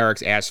Daughters of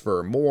Ferrix asked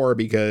for more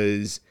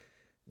because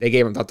they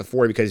gave them up to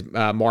 40 because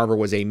Marva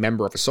was a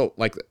member of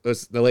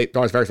the late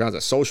Daughters of Ferrix founded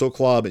a social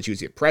club and she was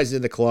the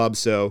president of the club.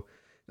 So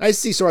nice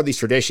to see sort of these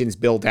traditions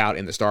built out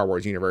in the Star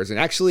Wars universe. And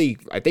actually,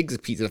 I think this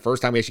is the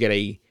first time we actually get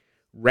a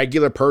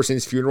regular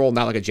person's funeral,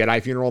 not like a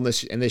Jedi funeral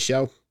in this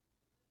show.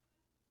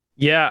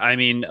 Yeah, I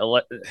mean,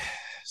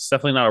 it's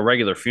definitely not a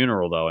regular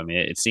funeral, though. I mean,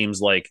 it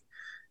seems like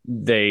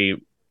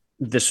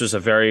this was a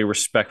very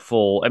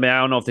respectful. I mean, I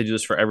don't know if they do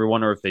this for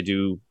everyone or if they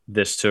do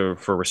this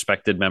for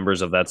respected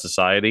members of that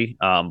society.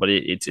 But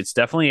it's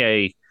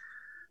definitely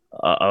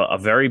a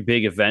very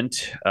big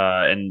event,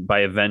 and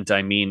by event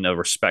I mean a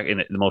respect in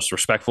the most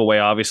respectful way,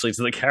 obviously,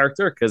 to the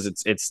character,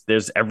 because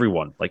there's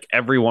everyone, like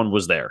everyone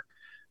was there,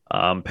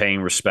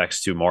 paying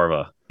respects to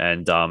Marva,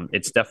 and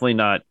it's definitely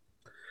not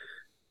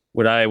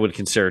what I would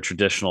consider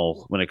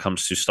traditional when it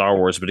comes to Star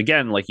Wars. But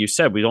again, like you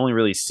said, we've only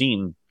really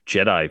seen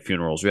Jedi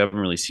funerals. We haven't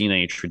really seen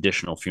any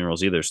traditional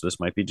funerals either. So this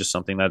might be just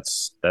something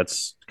that's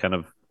kind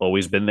of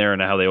always been there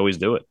and how they always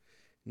do it.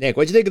 Nick,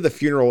 what'd you think of the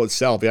funeral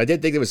itself? I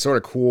did think it was sort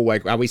of cool.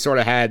 Like we sort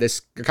of had this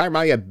kind of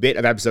reminded me a bit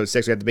of episode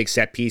 6. We had the big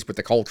set piece with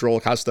the cultural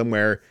custom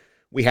where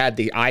we had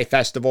the Eye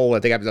Festival. I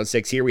think episode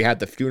 6 here, we had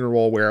the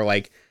funeral where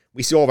like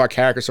we see all of our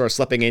characters sort of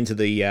slipping into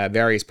the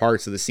various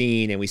parts of the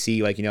scene. And we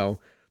see like,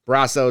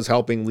 Brasso's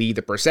helping lead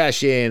the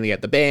procession. We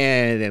got the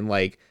band and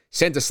like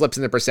Senta slips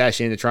in the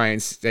procession to try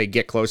and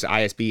get close to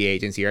ISB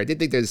agents here. I did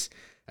think there's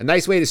a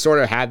nice way to sort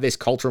of have this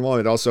cultural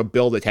moment, also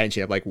build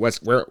attention of like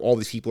where all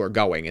these people are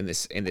going in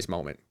this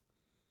moment.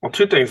 Well,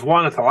 two things.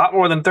 One, it's a lot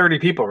more than 30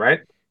 people,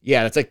 right?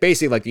 Yeah, that's like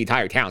basically like the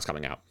entire town's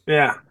coming out.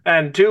 Yeah.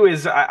 And two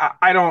is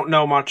I don't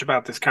know much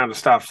about this kind of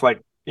stuff, like,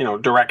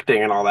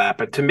 directing and all that.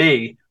 But to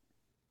me,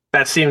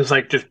 that seems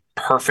like just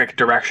perfect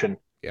direction.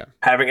 Yeah.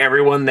 Having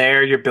everyone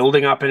there, you're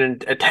building up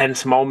a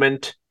tense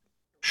moment,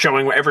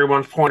 showing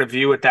everyone's point of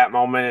view at that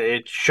moment.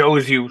 It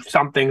shows you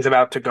something's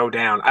about to go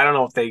down. I don't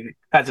know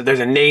if there's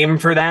a name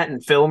for that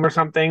in film or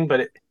something,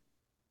 but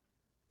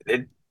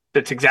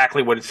that's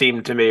exactly what it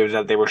seemed to me, was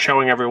that they were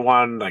showing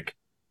everyone, like,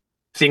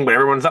 seeing what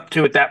everyone's up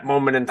to at that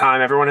moment in time.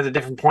 Everyone has a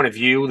different point of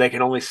view. They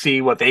can only see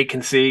what they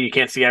can see. You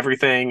can't see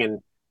everything. And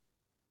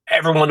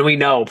everyone we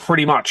know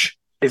pretty much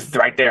is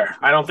right there.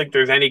 I don't think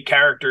there's any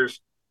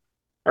characters,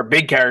 or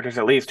big characters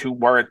at least, who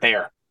weren't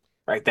there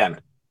right then.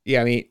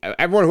 Yeah, I mean,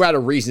 everyone who had a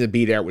reason to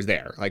be there was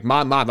there. Like,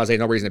 Mom has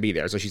no reason to be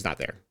there, so she's not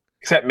there.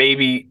 Except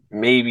maybe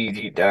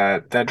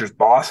Dedra's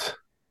boss.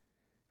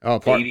 Oh,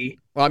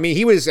 well, I mean,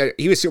 he was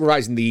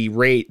supervising the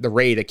raid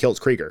that kills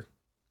Krieger.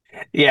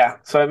 Yeah,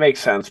 so it makes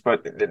sense.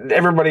 But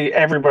everybody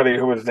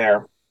who was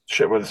there,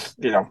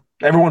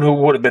 everyone who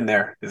would have been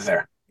there is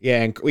there.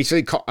 Yeah, and we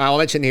see, I'll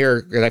mention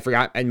here, because I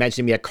forgot I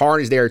mentioned him,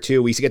 Karn is there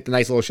too. We see get the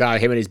nice little shot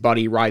of him and his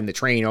buddy riding the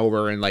train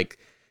over and like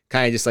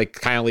kind of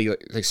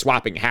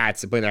swapping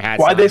hats and putting their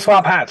hats on. Why'd they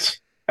swap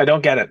hats? I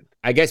don't get it.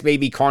 I guess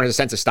maybe Karn has a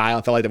sense of style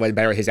and felt like that was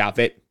better with his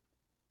outfit.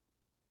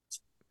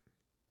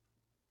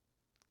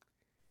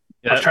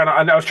 Yeah.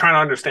 I was trying to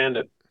understand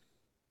it.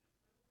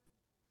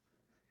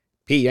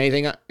 Pete,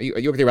 anything?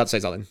 You were about to say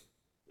something.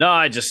 No,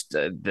 it just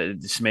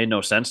made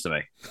no sense to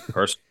me.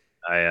 Personally,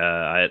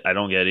 I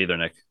don't get it either,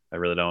 Nick. I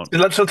really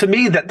don't. So to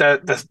me, that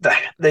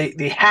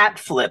the hat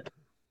flip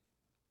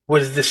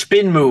was the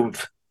spin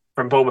move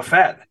from Boba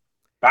Fett.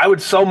 I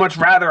would so much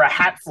rather a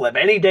hat flip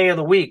any day of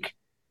the week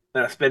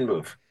than a spin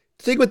move.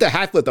 The thing with the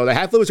hat flip, though, the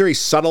hat flip was very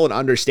subtle and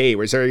understated.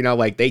 Where it's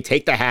like they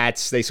take the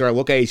hats, they sort of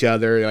look at each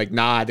other, like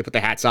nod, they put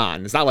the hats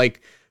on. It's not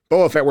like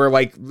Boba Fett where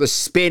like the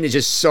spin is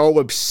just so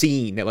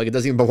obscene that like it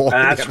doesn't even belong.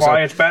 And that's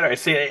why it's better.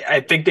 I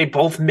think they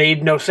both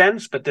made no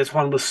sense, but this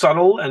one was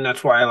subtle, and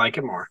that's why I like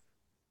it more.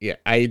 Yeah,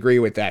 I agree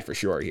with that for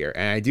sure here,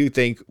 and I do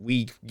think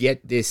we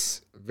get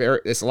there's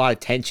a lot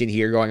of tension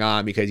here going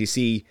on because you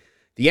see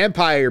the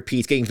Empire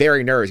piece getting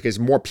very nervous because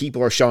more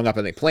people are showing up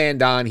than they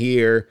planned on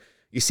here.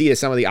 You see that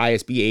some of the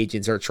ISB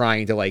agents are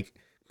trying to like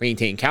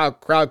maintain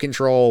crowd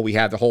control. We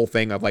have the whole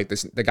thing of like the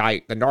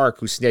narc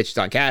who snitched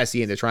on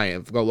Cassie, and they're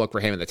trying to go look for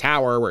him in the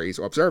tower where he's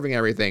observing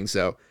everything.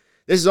 So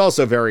this is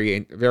also very,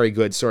 very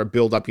good sort of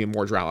build up even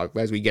more drama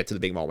as we get to the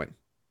big moment.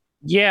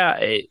 Yeah,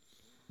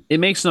 it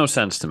makes no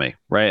sense to me,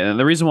 right? And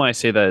the reason why I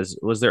say that is,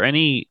 was there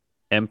any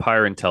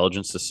Empire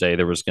intelligence to say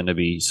there was going to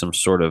be some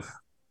sort of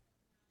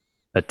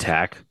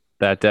attack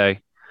that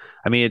day?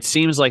 I mean, it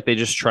seems like they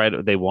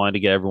wanted to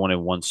get everyone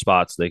in one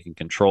spot so they can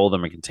control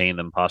them and contain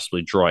them,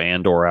 possibly draw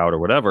Andor out or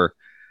whatever.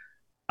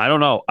 I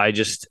don't know.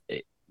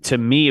 To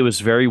me, it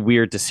was very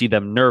weird to see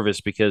them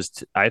nervous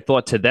because I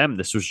thought to them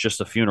this was just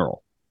a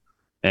funeral.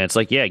 And it's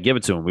like, yeah, give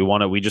it to them.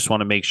 We just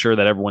want to make sure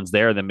that everyone's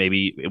there. Then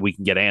maybe we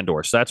can get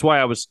Andor. So that's why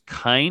I was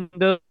kind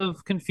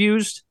of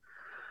confused.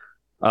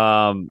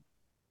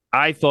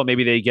 I thought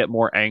maybe they get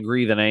more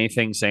angry than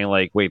anything, saying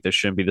like, wait, there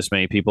shouldn't be this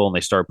many people. And they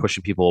start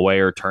pushing people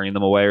away or turning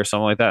them away or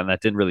something like that. And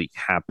that didn't really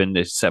happen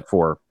except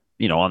for,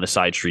 on the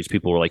side streets,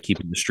 people were like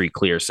keeping the street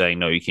clear, saying,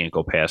 no, you can't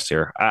go past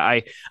here.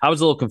 I was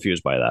a little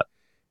confused by that.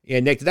 Yeah,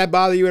 Nick, did that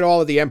bother you at all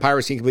that the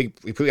Empire seemed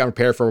completely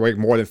unprepared for like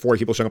more than 40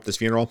 people showing up at this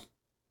funeral?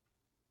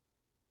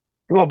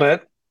 A little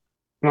bit.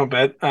 A little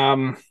bit.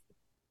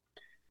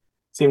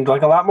 Seemed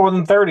like a lot more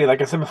than 30,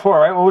 like I said before,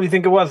 right? What do you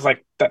think it was?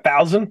 Like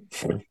 1,000?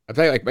 I think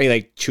like maybe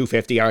like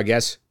 250, I would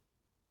guess.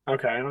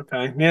 Okay.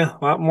 Yeah,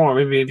 a lot more.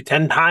 Maybe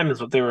 10 times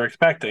what they were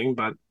expecting,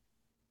 but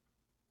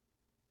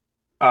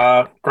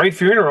great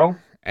funeral.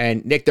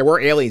 And Nick, there were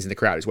aliens in the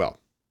crowd as well.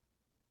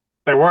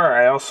 There were.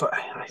 I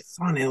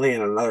saw an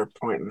alien at another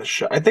point in the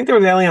show. I think there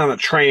was an alien on the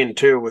train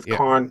too with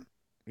Khan.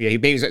 Yeah, he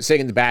maybe was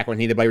sitting in the back when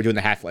they were doing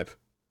the hat flip.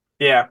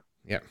 Yeah.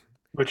 Yeah.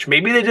 Which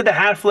maybe they did the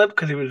hat flip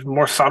because it was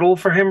more subtle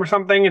for him or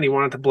something, and he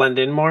wanted to blend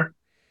in more.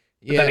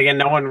 But then again,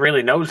 no one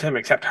really knows him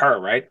except her,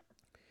 right?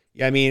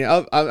 Yeah,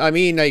 I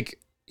mean, like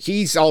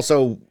he's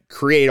also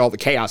created all the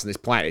chaos on this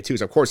planet too.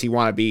 So of course he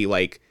want to be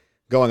like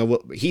going.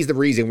 He's the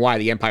reason why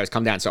the Empire's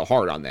come down so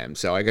hard on them.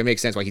 So it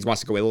makes sense why he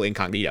wants to go a little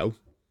incognito.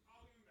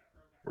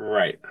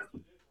 Right.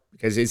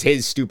 Because it's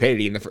his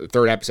stupidity in the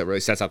third episode really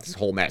sets up this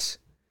whole mess.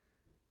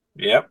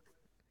 Yep.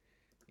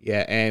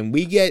 Yeah, and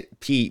we get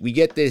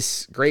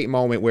this great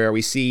moment where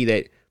we see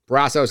that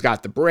Brasso's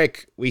got the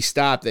brick. We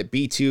stop that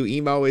B2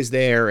 Emo is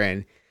there,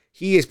 and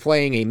he is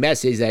playing a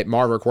message that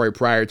Marva recorded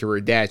prior to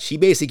her death. She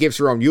basically gives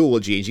her own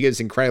eulogy, and she gives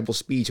this incredible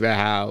speech about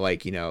how,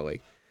 like,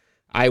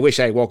 I wish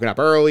I had woken up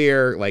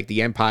earlier. Like,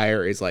 the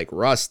Empire is like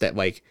rust that,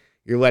 like,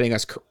 you're letting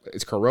us,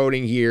 it's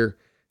corroding here.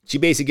 She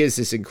basically gives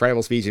this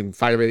incredible speech, and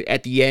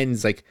at the end,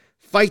 it's like,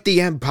 fight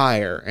the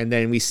Empire. And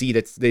then we see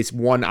that this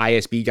one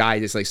ISB guy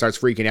just like starts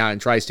freaking out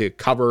and tries to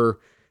cover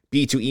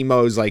B2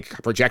 Emo's like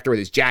projector with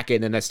his jacket,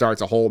 and then that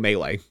starts a whole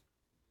melee.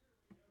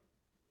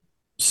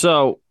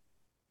 So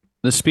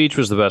the speech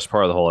was the best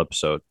part of the whole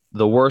episode.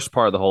 The worst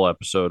part of the whole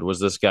episode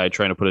was this guy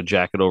trying to put a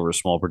jacket over a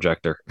small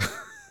projector.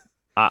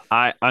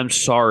 I'm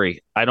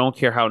sorry. I don't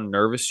care how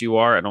nervous you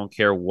are. I don't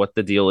care what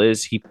the deal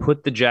is. He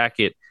put the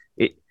jacket.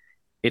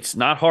 It's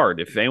not hard.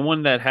 If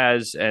anyone that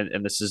has,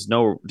 and this is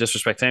no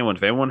disrespect to anyone,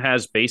 if anyone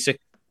has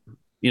basic,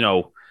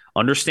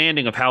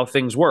 understanding of how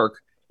things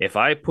work, if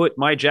I put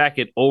my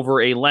jacket over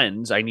a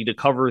lens, I need to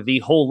cover the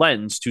whole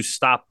lens to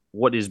stop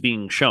what is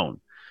being shown.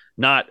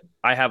 Not,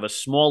 I have a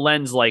small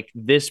lens like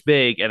this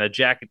big and a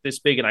jacket this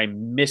big and I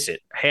miss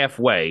it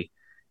halfway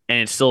and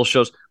it still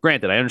shows.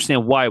 Granted, I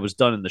understand why it was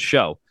done in the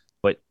show,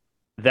 but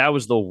that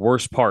was the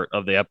worst part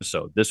of the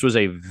episode. This was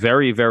a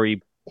very,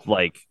 very,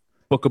 like,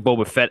 Book of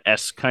Boba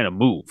Fett-esque kind of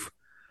move.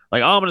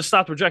 Like, I'm going to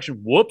stop the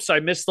projection. Whoops,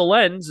 I missed the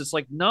lens. It's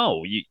like,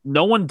 no,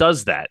 no one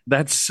does that.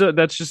 That's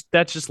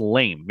just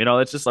lame.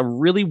 It's just a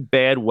really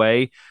bad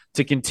way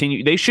to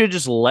continue. They should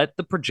just let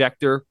the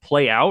projector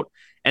play out.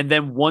 And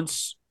then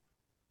once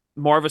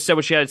Marva said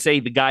what she had to say,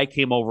 the guy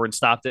came over and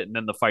stopped it, and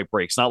then the fight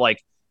breaks. Not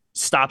like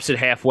stops it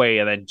halfway,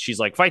 and then she's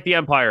like, fight the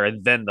Empire,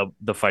 and then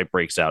the fight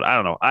breaks out. I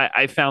don't know.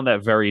 I found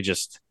that very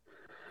just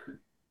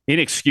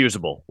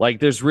inexcusable.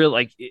 Like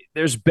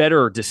there's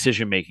better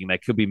decision making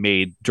that could be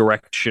made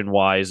direction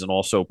wise and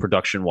also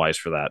production wise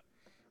for that.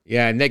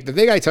 Yeah, Nick, the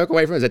thing I took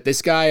away from it is that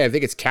this guy, I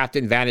think it's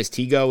Captain Vanis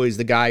Tigo, is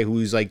the guy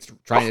who's like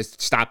trying to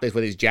stop this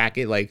with his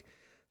jacket. Like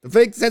the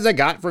thing sense I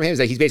got from him is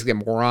that he's basically a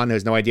moron who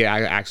has no idea how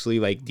to actually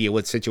like deal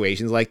with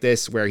situations like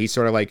this, where he's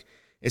sort of like,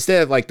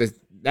 instead of like the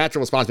natural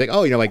response, like,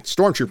 like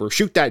Stormtrooper,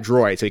 shoot that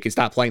droid so he can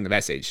stop playing the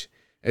message,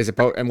 as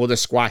opposed, and we'll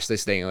just squash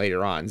this thing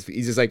later on.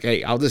 He's just like,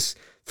 hey, I'll just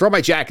throw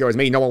my jacket, or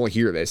maybe no one will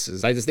hear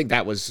this. I just think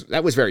that was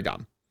very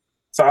dumb.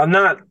 So I'm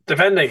not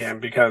defending him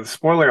because,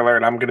 spoiler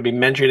alert, I'm going to be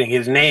mentioning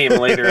his name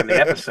later in the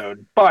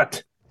episode.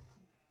 But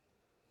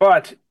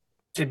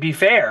to be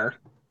fair,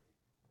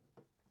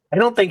 I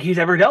don't think he's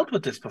ever dealt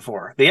with this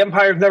before. The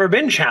Empire's never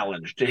been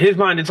challenged. To his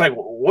mind, it's like,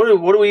 what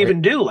do we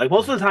even do? Like,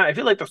 most of the time, I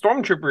feel like the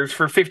Stormtroopers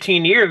for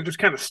 15 years just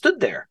kind of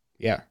stood there.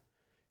 Yeah.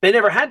 They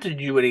never had to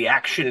do any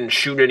action and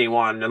shoot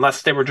anyone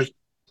unless they were just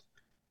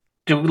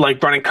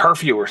running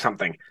curfew or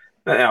something.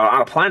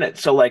 On a planet.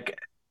 So like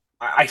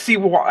I see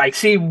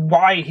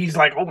why he's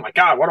like, oh my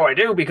god, what do I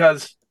do?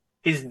 Because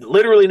he's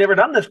literally never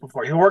done this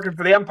before. He's working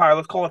for the Empire,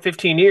 let's call it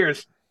 15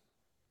 years,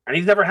 and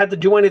he's never had to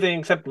do anything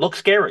except look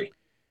scary.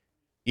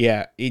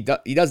 Yeah, he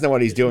does know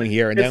what he's doing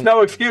here, and it's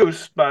no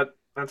excuse, but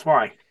that's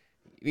why.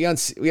 We don't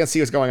see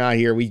what's going on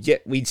here.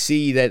 We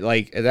see that,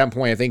 like, at that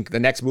point, I think the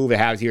next move it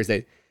has here is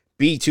that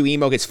B2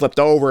 Emo gets flipped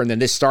over, and then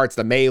this starts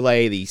the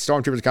melee. The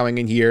Stormtroopers coming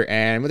in here,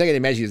 and one thing I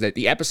didn't mention is that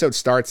the episode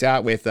starts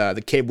out with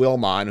the kid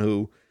Wilmon,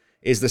 who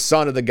is the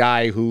son of the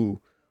guy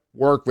who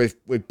worked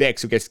with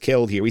Bix, who gets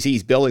killed here. We see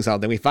he's building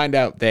something. We find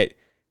out that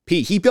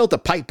he built a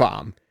pipe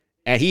bomb,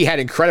 and he had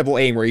incredible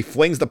aim where he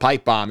flings the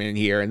pipe bomb in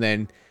here, and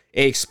then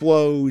it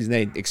explodes, and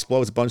then it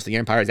explodes a bunch of the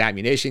Empire's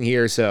ammunition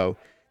here. So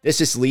this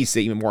just leads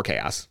to even more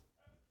chaos.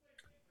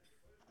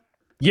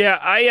 Yeah,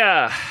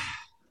 I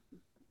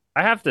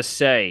have to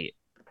say,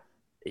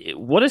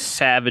 what a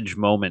savage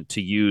moment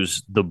to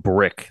use the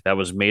brick that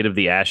was made of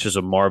the ashes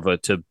of Marva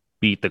to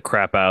beat the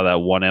crap out of that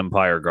one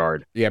Empire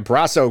guard. Yeah,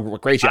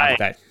 Brasso, great job with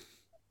that.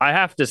 I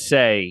have to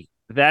say,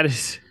 that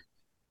is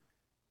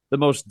the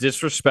most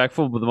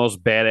disrespectful, but the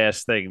most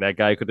badass thing that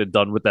guy could have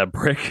done with that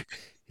brick.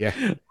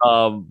 Yeah.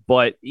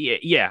 But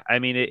yeah, I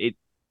mean,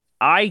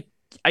 I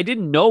I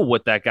didn't know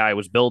what that guy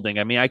was building.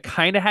 I mean, I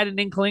kind of had an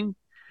inkling.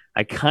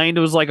 I kind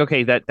of was like,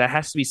 okay, that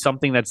has to be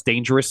something that's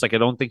dangerous. Like, I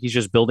don't think he's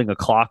just building a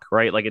clock,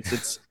 right? Like,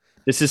 it's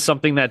this is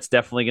something that's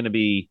definitely going to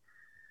be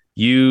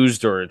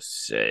used, or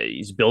it's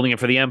he's building it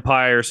for the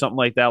Empire or something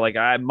like that. Like,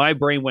 my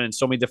brain went in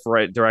so many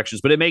different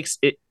directions, but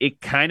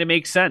it kind of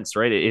makes sense,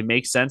 right? It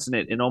makes sense, and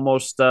it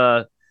almost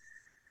kind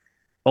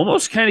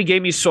of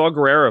gave me Saw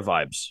Gerrera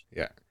vibes.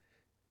 Yeah.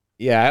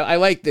 Yeah, I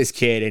like this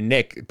kid. And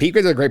Nick, Pete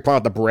does a great point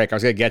with the brick. I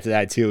was going to get to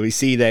that too. We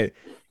see that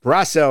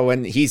Brasso,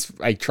 when he's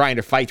like trying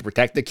to fight to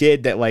protect the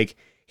kid, that like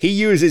he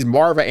uses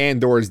Marva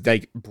Andor's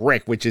like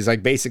brick, which is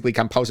like basically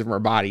composite from her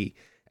body,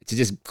 to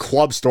just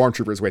club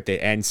stormtroopers with it.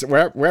 And so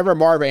wherever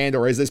Marva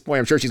Andor is at this point,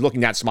 I'm sure she's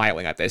looking down,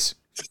 smiling at this.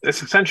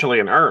 It's essentially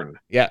an urn.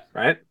 Yeah.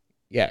 Right?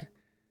 Yeah.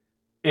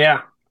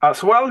 Yeah.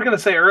 So what I was going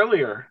to say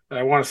earlier that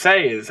I want to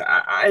say is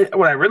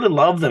what I really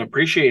loved and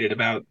appreciated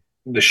about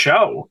the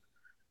show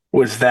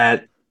was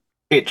that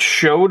it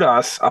showed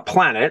us a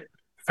planet,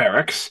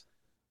 Ferrix,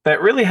 that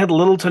really had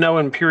little to no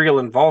Imperial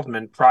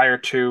involvement prior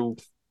to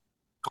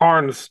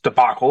Karn's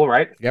debacle,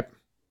 right? Yep.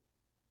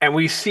 And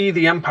we see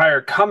the Empire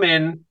come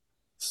in,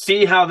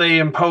 see how they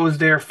impose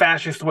their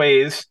fascist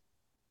ways,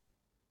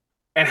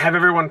 and have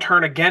everyone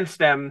turn against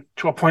them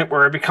to a point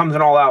where it becomes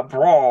an all-out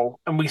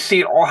brawl, and we see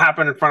it all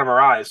happen in front of our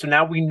eyes. So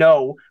now we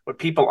know what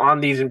people on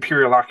these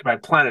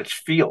Imperial-occupied planets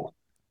feel.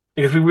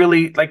 Because we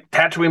really, like,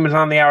 Tatooine was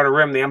on the Outer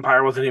Rim, the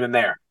Empire wasn't even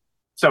there.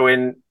 So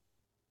in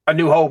A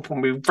New Hope,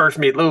 when we first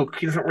meet Luke,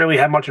 he doesn't really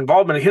have much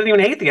involvement. He doesn't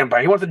even hate the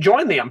Empire. He wants to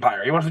join the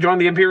Empire. He wants to join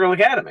the Imperial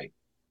Academy.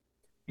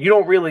 You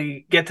don't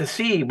really get to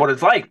see what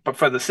it's like, but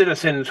for the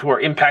citizens who are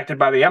impacted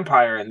by the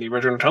Empire in the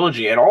original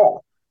trilogy at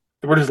all,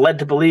 we're just led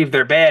to believe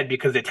they're bad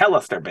because they tell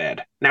us they're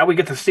bad. Now we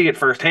get to see it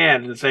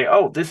firsthand and say,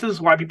 oh, this is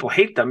why people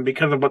hate them,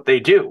 because of what they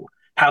do.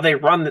 How they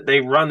run,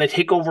 they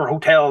take over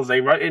hotels,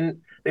 they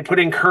put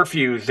in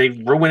curfews, they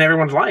ruin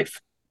everyone's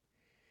life.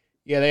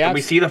 Yeah,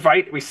 we see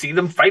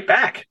them fight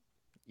back.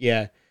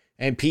 Yeah.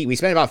 And Pete, we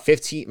spent about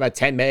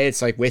 10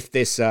 minutes like with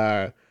this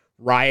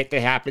riot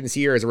that happens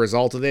here as a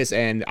result of this,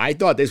 and I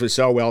thought this was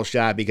so well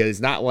shot, because it's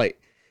not like,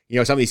 you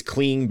know, some of these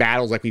clean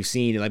battles like we've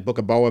seen in like Book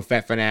of Boba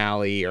Fett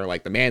finale or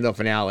like the Mando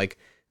finale. Like,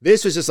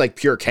 this was just like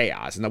pure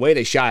chaos, and the way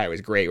they shot it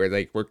was great. Where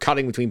like we're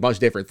cutting between a bunch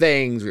of different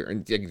things,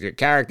 we're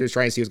characters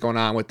trying to see what's going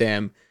on with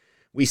them.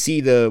 We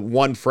see the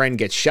one friend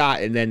get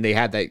shot, and then they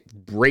had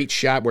that great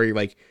shot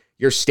where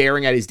you're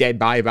staring at his dead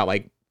body about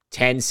like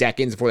 10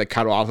 seconds before they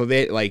cut off of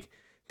it. Like,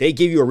 they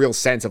give you a real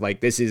sense of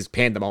like this is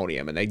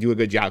pandemonium, and they do a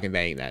good job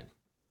conveying that.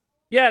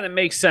 Yeah, that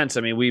makes sense.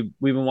 I mean, we've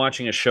been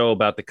watching a show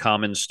about the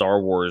common Star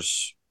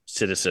Wars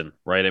citizen,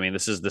 right? I mean,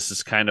 this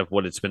is kind of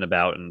what it's been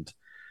about, and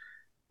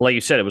like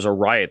you said, it was a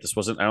riot. This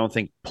wasn't, I don't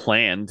think,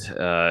 planned.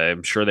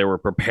 I'm sure they were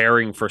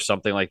preparing for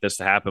something like this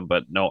to happen,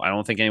 but no, I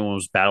don't think anyone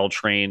was battle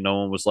trained. No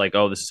one was like,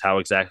 oh, this is how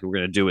exactly we're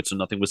going to do it. So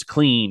nothing was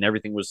clean.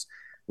 Everything was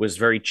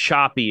very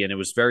choppy, and it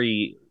was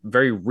very,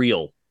 very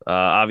real.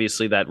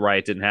 Obviously, that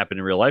riot didn't happen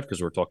in real life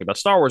because we're talking about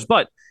Star Wars,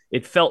 but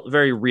it felt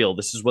very real.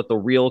 This is what the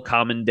real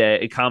common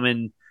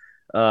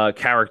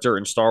character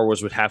in Star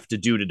Wars would have to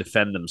do to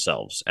defend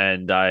themselves,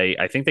 and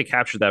I think they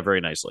captured that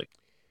very nicely.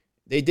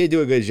 They did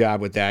do a good job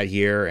with that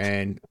here.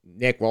 And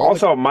Nick, well,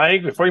 also,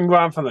 Mike, before you move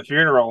on from the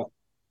funeral,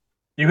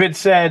 you had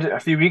said a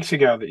few weeks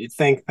ago that you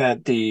think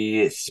that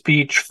the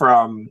speech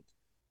from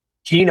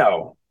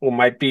Kino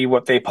might be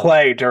what they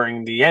play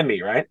during the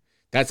Emmy, right?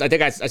 I said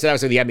that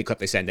was the Emmy clip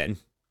they send in.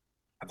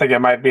 I think it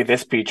might be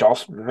this speech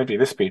also. It might be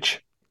this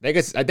speech. I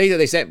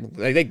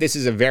think this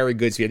is a very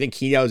good speech. I think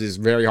Kino's is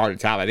very hard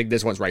to top. I think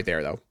this one's right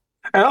there, though.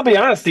 And I'll be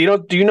honest, do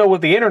you know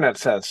what the internet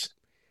says?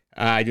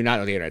 I do not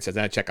know the internet says.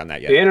 I haven't checked on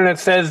that yet. The internet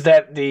says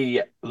that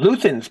the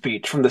Luthen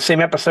speech from the same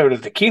episode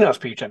as the Kino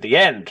speech at the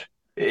end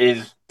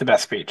is the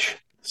best speech.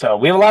 So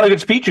we have a lot of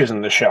good speeches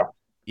in this show.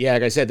 Yeah,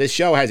 like I said, this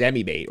show has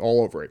Emmy bait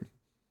all over it.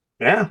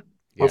 Yeah,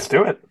 let's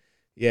do it.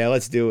 Yeah,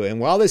 let's do it. And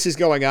while this is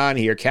going on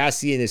here,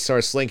 Cassian is sort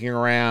of slinking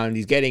around.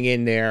 He's getting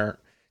in there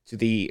to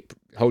the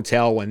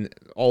hotel when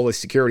all the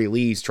security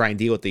leaves, try and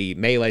deal with the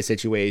melee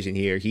situation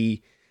here.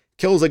 He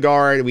kills a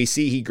guard. We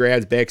see he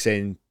grabs Bix,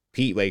 and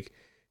Pete, like,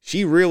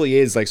 she really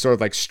is like sort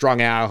of like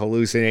strung out,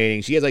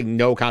 hallucinating. She has like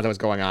no concept of what's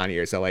going on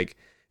here. So like,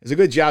 it's a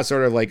good job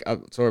sort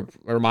of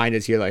remind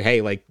us here, like, hey,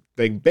 like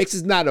Bix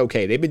is not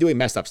okay. They've been doing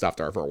messed up stuff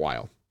to her for a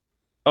while.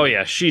 Oh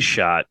yeah, she's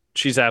shot.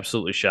 She's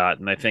absolutely shot.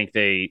 And I think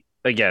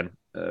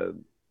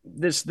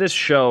this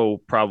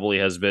show probably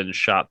has been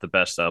shot the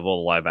best out of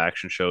all the live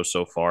action shows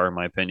so far, in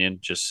my opinion,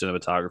 just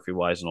cinematography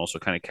wise, and also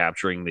kind of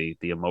capturing the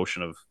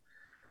emotion of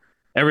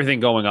everything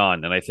going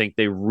on. And I think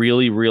they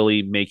really,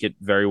 really make it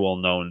very well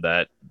known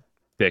that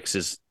Bix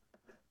is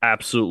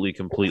absolutely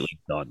completely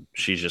done.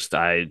 She's just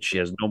she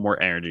has no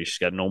more energy. She's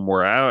got no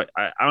more. I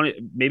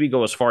don't maybe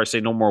go as far as say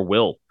no more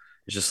will.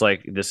 It's just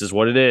like, this is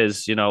what it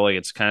is. You know, like,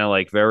 it's kind of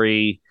like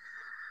very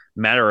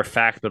matter of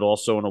fact, but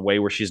also in a way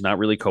where she's not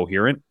really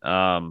coherent.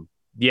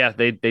 Yeah,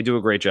 they do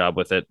a great job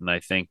with it. And I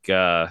think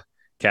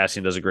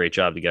Cassian does a great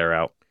job to get her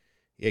out.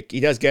 Yeah, he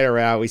does get her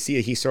out. We see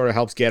that he sort of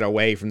helps get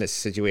away from this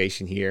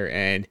situation here.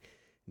 And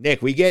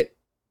Nick, we get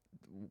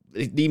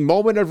the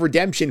moment of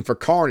redemption for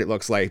Karn, it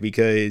looks like,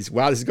 because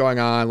while this is going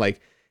on,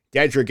 like,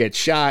 Dedra gets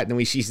shot, and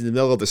then she's in the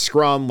middle of the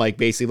scrum, like,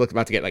 basically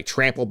about to get, like,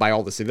 trampled by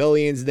all the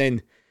civilians.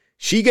 Then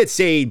she gets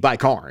saved by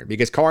Karn,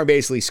 because Karn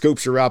basically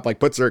scoops her up, like,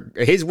 puts her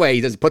his way.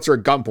 He puts her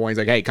at gunpoint. He's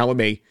like, hey, come with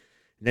me.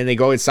 And then they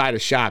go inside a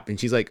shop, and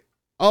she's like,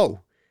 oh,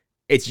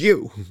 it's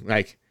you.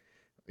 Like,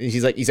 and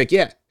he's like,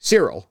 yeah,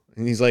 Cyril.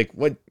 And he's like,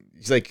 what?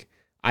 He's like,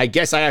 I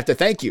guess I have to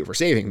thank you for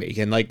saving me.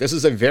 And like, this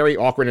is a very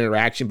awkward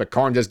interaction, but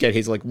Karn does get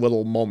his like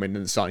little moment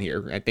in the sun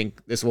here. I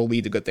think this will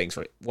lead to good things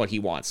for what he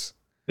wants.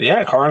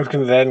 Yeah, Karn's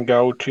going to then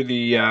go to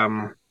the,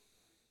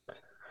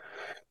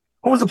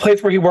 what was the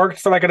place where he worked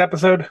for like an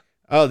episode?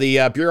 Oh,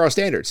 the Bureau of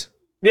Standards.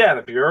 Yeah,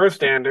 the Bureau of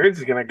Standards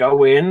is going to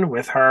go in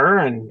with her,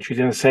 and she's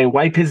going to say,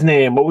 wipe his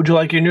name. What would you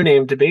like your new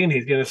name to be? And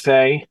he's going to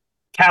say,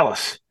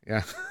 Callus.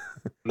 Yeah.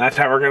 And that's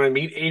how we're going to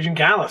meet Agent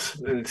Callus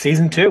in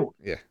season 2.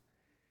 Yeah.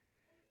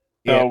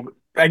 So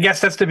I guess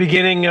that's the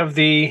beginning of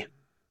the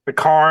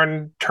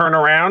Karn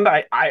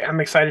turnaround. I'm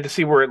excited to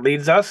see where it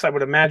leads us. I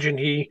would imagine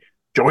he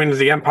joins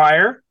the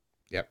Empire.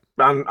 Yep.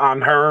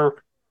 On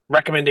her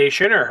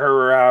recommendation or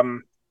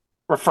her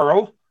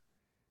referral.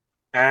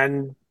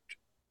 And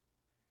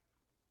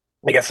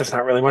I guess it's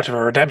not really much of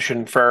a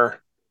redemption from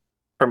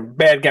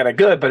bad guy to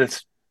good, but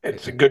it's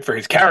good for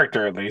his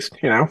character at least,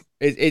 you know.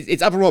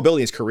 It's up and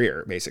mobility his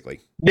career, basically.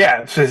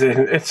 Yeah,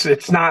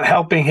 it's not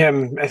helping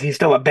him as he's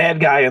still a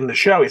bad guy in the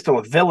show. He's still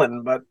a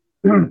villain, but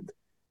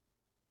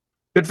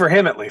good for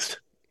him at least.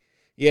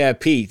 Yeah,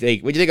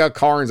 Pete, what do you think of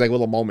Karn's like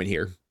little moment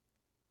here?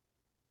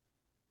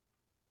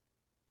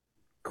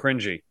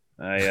 Cringy.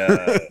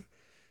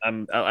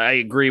 I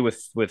agree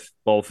with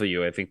both of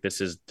you. I think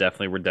this is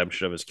definitely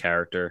redemption of his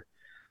character.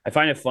 I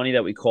find it funny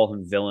that we call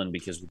him villain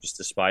because we just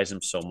despise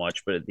him so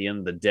much. But at the end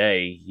of the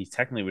day, he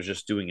technically was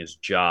just doing his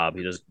job.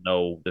 He doesn't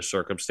know the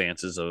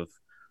circumstances of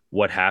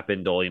what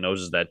happened. All he knows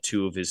is that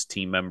 2 of his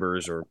team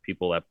members or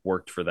people that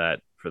worked for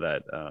that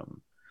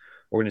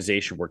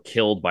organization were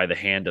killed by the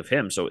hand of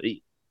him. So,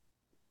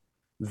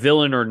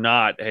 villain or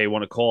not, hey,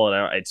 want to call it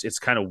out? It's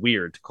kind of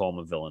weird to call him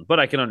a villain, but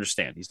I can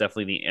understand. He's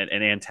definitely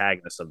an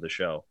antagonist of the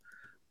show.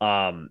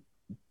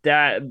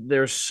 That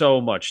there's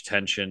so much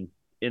tension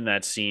in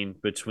that scene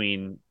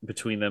between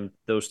them,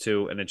 those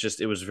two, and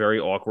it was very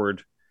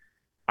awkward.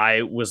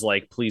 I was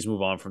like, please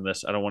move on from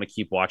this. I don't want to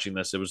keep watching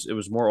this. It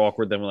was more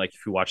awkward than like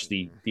if you watch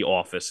the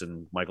Office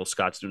and Michael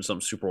Scott's doing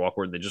something super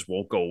awkward and they just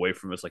won't go away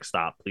from it. It's like,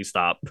 stop, please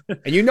stop.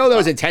 And you know that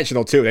was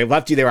intentional too. They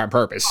left you there on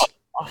purpose.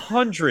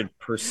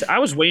 100%. I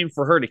was waiting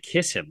for her to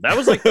kiss him. That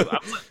was like,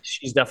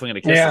 she's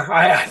definitely gonna kiss him.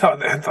 I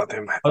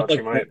thought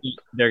she might.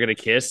 They're gonna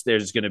kiss.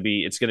 It's gonna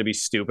be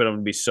stupid. I'm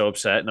gonna be so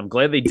upset, and I'm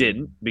glad they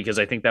didn't because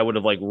I think that would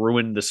have like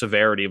ruined the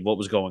severity of what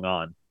was going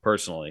on.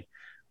 Personally,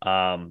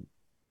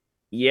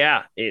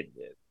 yeah,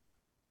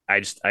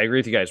 I agree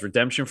with you guys.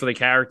 Redemption for the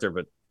character,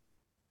 but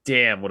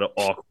damn, what an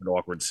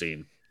awkward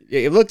scene.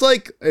 It looked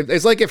like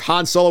it's like if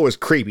Han Solo was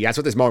creepy. That's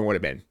what this moment would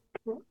have been.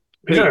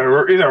 He's a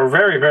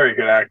very, very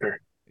good actor.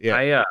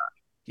 Yeah,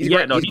 he's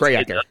a great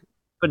actor.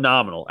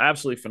 Phenomenal,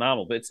 absolutely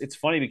phenomenal. But it's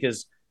funny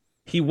because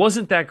he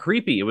wasn't that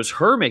creepy. It was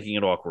her making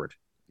it awkward.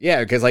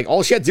 Yeah, because like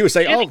all she had to do was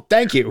say, "Oh,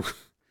 thank you."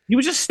 He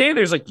was just standing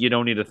there. He's like, "You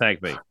don't need to thank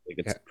me. Like,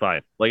 it's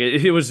fine." Like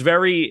it was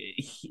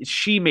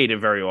she made it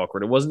very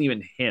awkward. It wasn't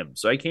even him.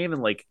 So I can't even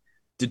like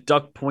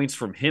deduct points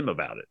from him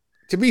about it.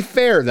 To be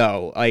fair,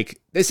 though, like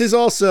this is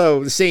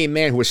also the same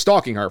man who was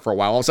stalking her for a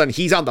while. All of a sudden,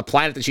 he's on the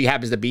planet that she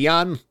happens to be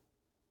on.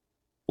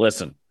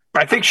 Listen.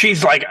 I think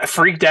she's like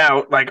freaked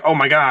out, like, oh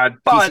my God,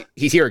 but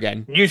he's here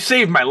again. You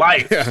saved my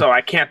life, so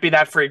I can't be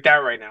that freaked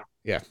out right now.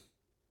 Yeah.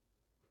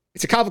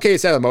 It's a complicated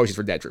set of emotions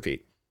for Dedra,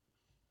 Pete.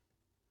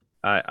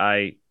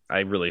 I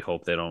really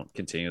hope they don't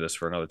continue this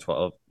for another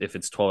 12. If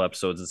it's 12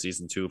 episodes in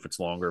season 2, if it's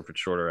longer, if it's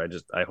shorter,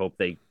 I hope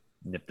they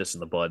nip this in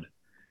the bud.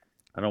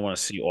 I don't want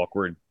to see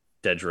awkward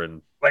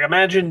Dedra. Like,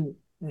 imagine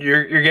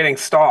you're getting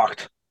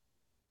stalked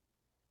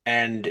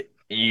and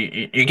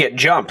you get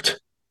jumped.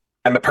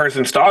 And the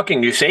person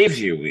stalking you saves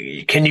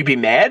you. Can you be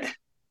mad?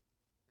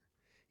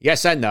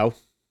 Yes and no.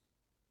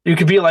 You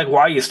could be like,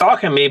 why are you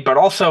stalking me? But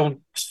also,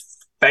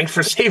 thanks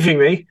for saving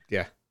me.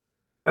 Yeah.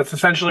 That's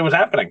essentially what's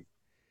happening.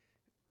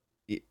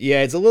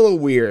 Yeah, it's a little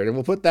weird. And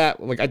we'll put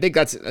that, like, I think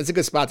that's a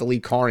good spot to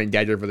leave Karn and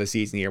Dedra for the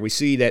season here. We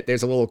see that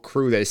there's a little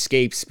crew that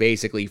escapes,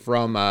 basically,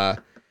 from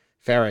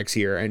Ferrix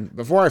here. And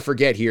before I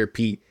forget here,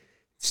 Pete,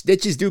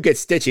 Stitches do get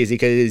stitches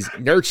because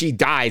Nurchi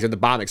dies when the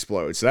bomb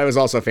explodes. So that was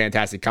also a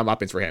fantastic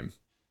comeuppance for him.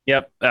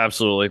 Yep,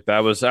 absolutely. I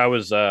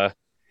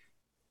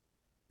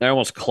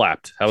almost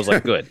clapped. I was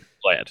like, good,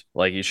 glad.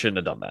 Like, you shouldn't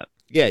have done that.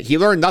 Yeah, he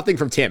learned nothing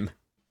from Tim.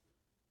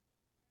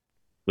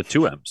 With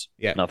 2 M's.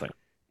 Yeah. Nothing.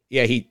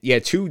 Yeah, he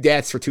 2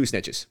 deaths for 2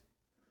 snitches.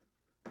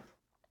 I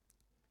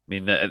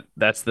mean,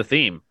 that's the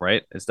theme,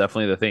 right? It's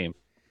definitely the theme.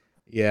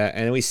 Yeah,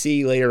 and we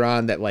see later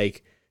on that,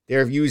 like,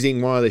 they're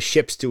using one of the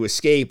ships to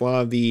escape. One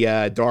of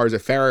the Dars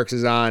of Ferrix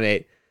is on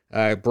it.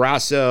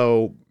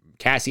 Brasso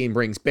Cassian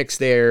brings Bix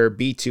there.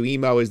 B2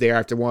 Emo is there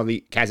after one of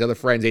the Cassian's other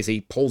friends. They say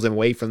he pulls him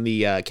away from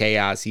the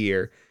chaos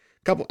here.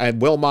 And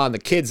Wilmon, the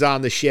kids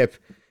on the ship.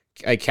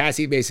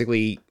 Cassian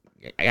basically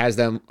has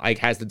them, like,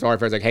 has the Dark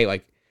Friends like, hey,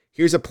 like,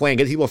 here's a plan.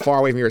 Get people far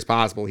away from here as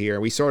possible here.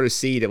 And we sort of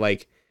see that,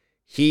 like,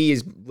 he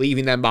is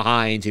leaving them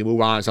behind to move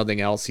on to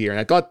something else here. And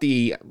I thought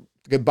the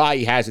goodbye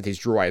he has with his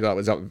droid,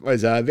 I thought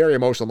was a very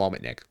emotional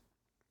moment, Nick.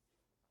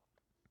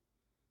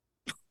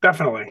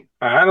 Definitely.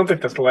 I don't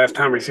think that's the last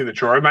time we see the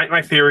droid.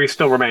 My theory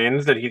still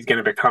remains that he's going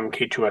to become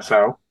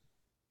K2SO.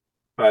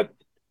 But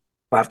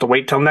we'll have to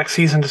wait till next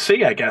season to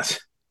see, I guess.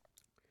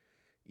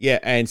 Yeah,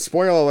 and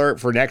spoiler alert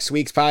for next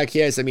week's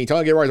podcast. I mean,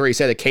 Tony Gilroy's already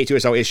said that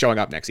K2SO is showing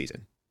up next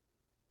season.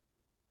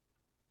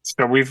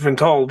 So we've been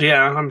told,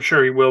 yeah, I'm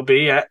sure he will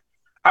be.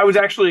 I was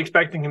actually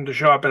expecting him to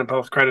show up in a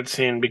post-credit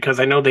scene because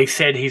I know they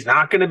said he's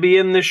not going to be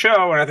in the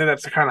show, and I think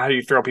that's kind of how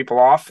you throw people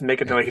off and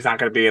make it like he's not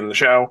going to be in the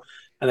show,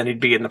 and then he'd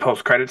be in the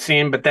post-credit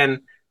scene. But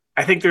then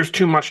I think there's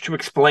too much to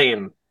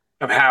explain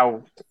of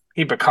how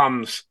he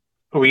becomes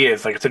who he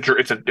is. Like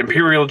it's an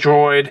Imperial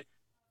droid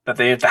that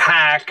they have to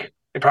hack.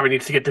 It probably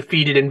needs to get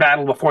defeated in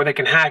battle before they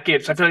can hack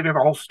it. So I feel like they have a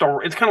whole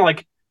story. It's kind of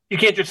like you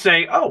can't just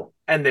say, "Oh,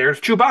 and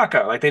there's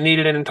Chewbacca." Like they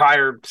needed an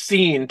entire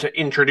scene to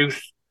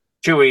introduce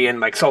Chewie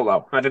and like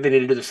Solo. I think they need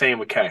to do the same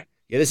with K.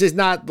 Yeah, this is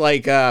not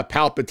like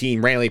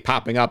Palpatine randomly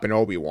popping up in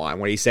Obi-Wan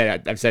when he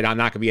said, "I've said I'm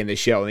not going to be in this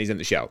show," and he's in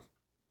the show.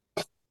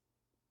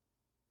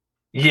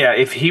 Yeah,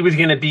 if he was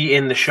going to be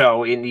in the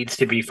show, it needs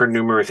to be for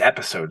numerous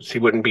episodes.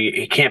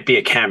 He can't be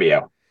a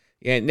cameo.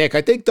 Yeah, Nick,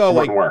 I think though, It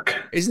like, wouldn't work.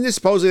 isn't this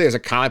supposedly there's a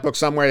comic book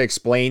somewhere that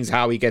explains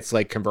how he gets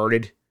like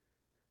converted?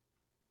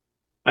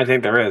 I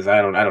think there is.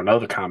 I don't know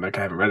the comic.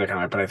 I haven't read the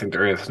comic, but I think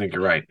there is. I think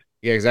you're right.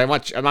 Yeah, because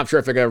I'm not sure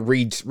if they're gonna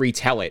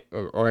retell it,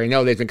 or I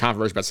know there's been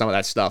controversy about some of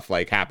that stuff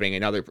like happening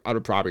in other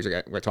properties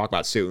we're gonna talk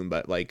about soon.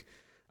 But like,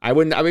 I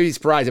would be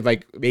surprised if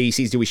like maybe he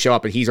sees Dewey show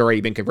up and he's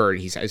already been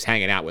converted. He's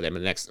hanging out with him,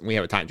 and we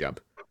have a time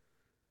jump.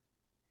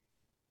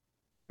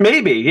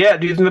 Maybe, yeah.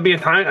 Do you think there'll be a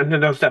time? I think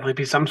there'll definitely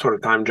be some sort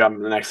of time jump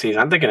in the next season.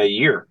 I'm thinking a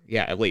year.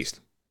 Yeah, at least.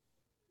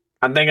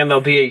 I'm thinking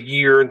there'll be a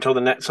year until the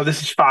next. So this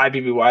is 5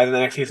 BBY, then the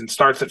next season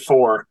starts at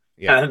 4.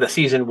 Yeah. And I think the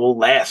season will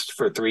last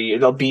for 3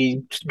 years. There'll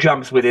be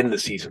jumps within the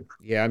season.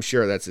 Yeah, I'm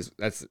sure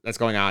that's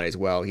going on as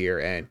well here.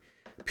 And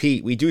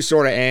Pete, we do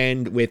sort of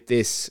end with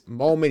this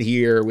moment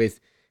here with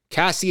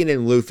Cassian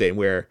and Luthen,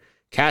 where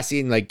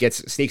Cassian like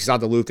sneaks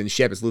onto Luthen's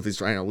ship as Luthen's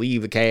trying to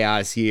leave the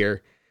chaos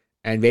here,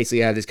 and basically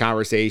have this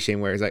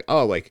conversation where it's like,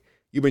 oh, like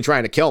you've been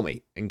trying to kill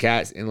me, and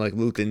like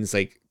Luthen's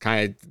like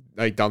kind of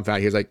like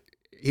dumbfounded. He's like,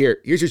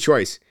 here's your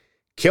choice,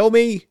 kill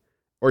me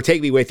or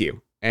take me with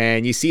you.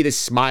 And you see this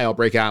smile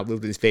break out of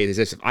Luthen's face.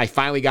 It's just, I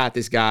finally got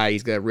this guy.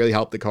 He's gonna really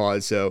help the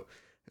cause. So,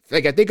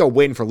 like, I think a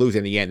win for Luthen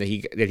in the end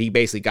that he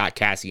basically got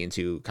Cassian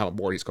to come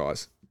aboard his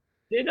cause.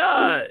 Did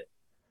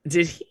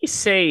he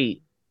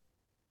say?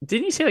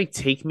 Didn't he say like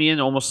take me in,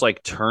 almost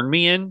like turn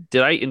me in?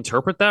 Did I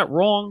interpret that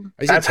wrong?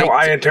 That's how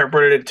I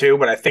interpreted it too,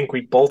 but I think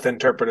we both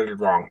interpreted it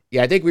wrong.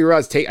 Yeah, I think we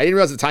realized I didn't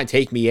realize at the time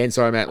take me in,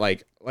 so I meant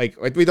like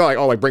we thought like,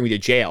 oh, like bring me to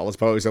jail as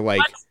opposed to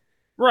like.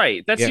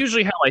 Right. That's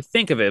usually how I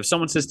think of it. If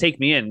someone says take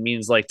me in, it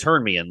means like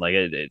turn me in. Like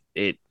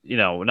it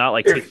not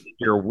like take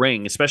your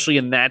ring, especially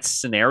in that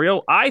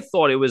scenario. I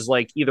thought it was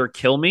like either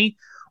kill me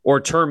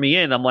or turn me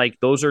in. I'm like,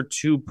 those are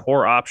two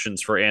poor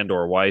options for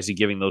Andor. Why is he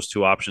giving those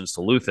two options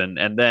to Luthen?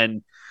 And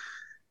then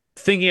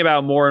thinking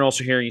about more and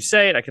also hearing you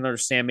say it, I can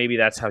understand maybe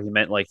that's how he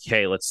meant like,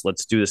 hey, let's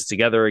do this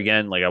together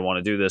again. Like I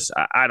want to do this.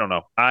 I don't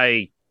know.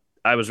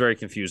 I was very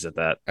confused at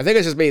that. I think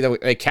it's just me though.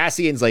 Like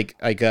Cassian's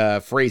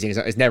phrasing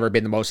has never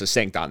been the most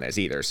succinct on this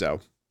either. So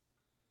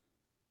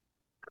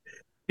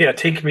yeah,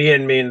 take me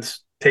in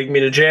means take me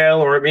to jail,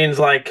 or it means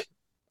like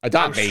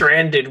adopt I'm me.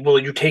 stranded. Will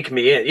you take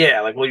me in?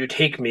 Yeah, like will you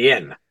take me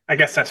in? I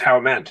guess that's how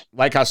it meant.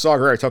 Like how Saw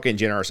Gerrera took in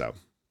Jyn Erso.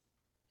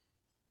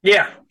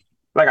 Yeah,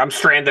 like I'm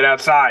stranded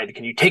outside.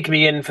 Can you take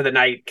me in for the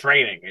night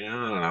training? I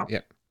don't know.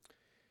 Yeah.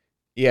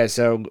 Yeah,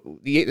 so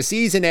the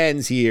season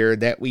ends here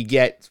that we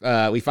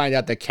find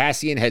out that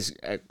Cassian has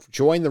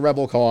joined the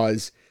Rebel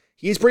cause.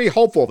 He's pretty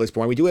hopeful at this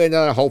point. We do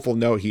another hopeful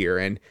note here,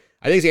 and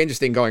I think it's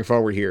interesting going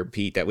forward here,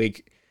 Pete, that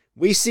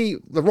we see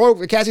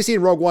the Cassian scene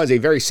in Rogue One is a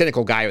very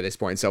cynical guy at this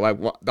point, so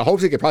the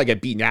hopes he could probably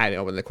get beaten out of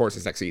him over the course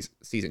of next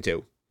season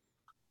 2.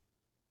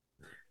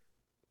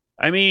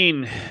 I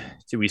mean,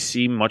 do we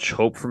see much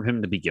hope from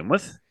him to begin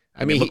with?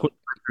 I mean, look what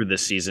through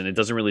this season, it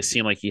doesn't really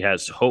seem like he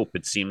has hope.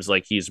 It seems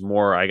like he's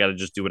more, I got to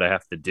just do what I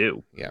have to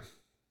do. Yeah.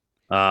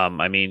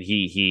 I mean,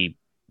 he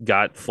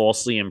got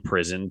falsely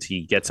imprisoned.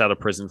 He gets out of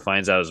prison,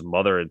 finds out his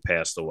mother had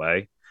passed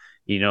away.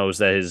 He knows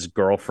that his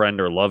girlfriend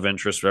or love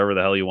interest, whatever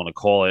the hell you want to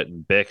call it,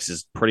 and Bix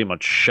is pretty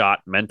much shot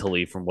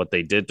mentally from what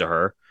they did to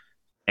her.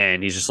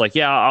 And he's just like,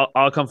 yeah,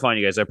 I'll come find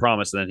you guys, I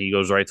promise. And then he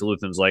goes right to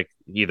Luthen's like,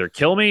 either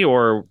kill me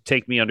or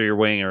take me under your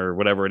wing or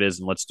whatever it is,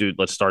 and let's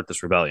start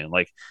this rebellion.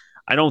 Like,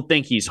 I don't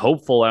think he's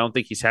hopeful. I don't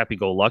think he's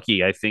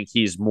happy-go-lucky. I think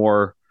he's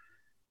more,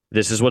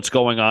 this is what's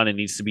going on. It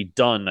needs to be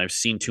done. I've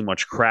seen too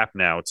much crap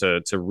now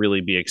to really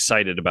be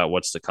excited about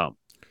what's to come.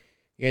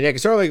 Yeah, Nick,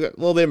 it's sort of like a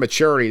little bit of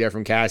maturity there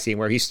from Cassian,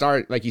 where he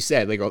started, like you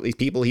said, like all these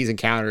people he's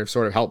encountered have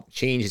sort of helped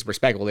change his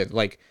perspective.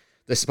 Like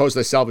the supposed to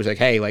the selfish, like,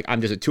 hey, like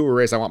I'm just a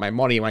tourist, I want my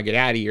money, I want to get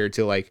out of here.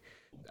 To like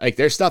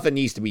there's stuff that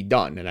needs to be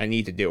done, and I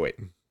need to do it.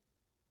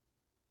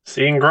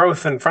 Seeing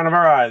growth in front of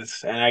our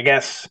eyes, and I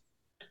guess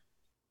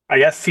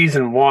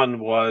season 1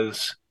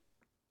 was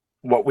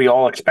what we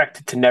all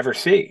expected to never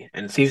see,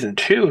 and season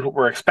 2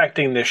 we're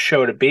expecting this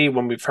show to be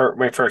when we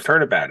first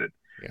heard about it.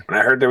 Yeah. When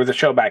I heard there was a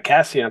show about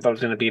Cassian, I thought it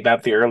was going to be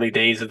about the early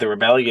days of the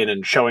rebellion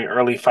and showing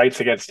early fights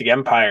against the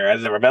Empire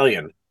as the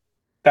rebellion.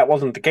 That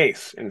wasn't the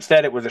case.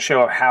 Instead, it was a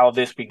show of how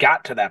we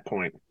got to that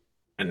point.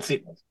 And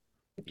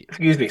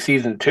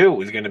season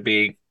 2 is going to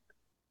be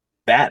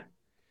that.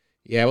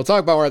 Yeah, we'll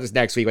talk about more of this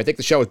next week. I think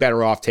the show is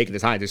better off taking the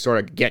time to sort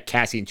of get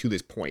Cassian to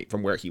this point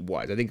from where he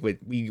was. I think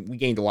we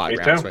gained a lot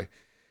of ground. So.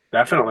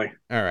 Definitely.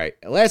 All right.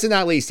 Last but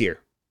not least here,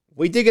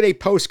 we did get a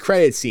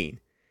post-credit scene.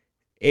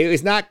 It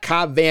was not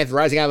Cobb Vanth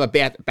rising out of a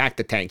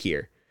bacta tank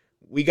here.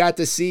 We got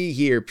to see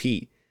here,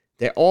 Pete,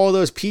 that all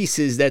those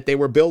pieces that they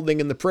were building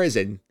in the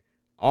prison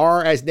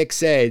are, as Nick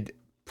said,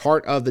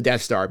 part of the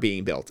Death Star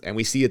being built. And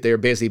we see that they're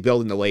basically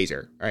building the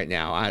laser right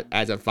now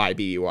as of 5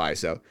 BBY.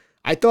 So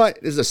I thought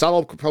this is a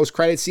subtle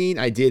post-credit scene.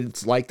 I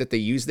did like that they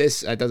used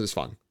this. I thought it was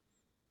fun.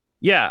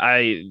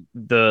 Yeah,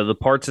 the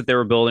parts that they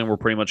were building were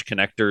pretty much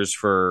connectors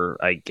for,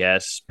 I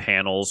guess,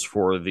 panels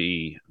for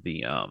the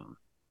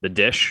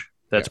dish.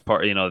 That's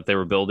part, that they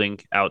were building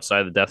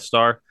outside the Death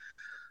Star.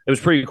 It was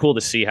pretty cool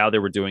to see how they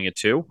were doing it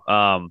too.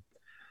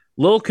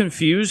 Little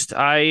confused.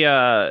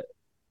 I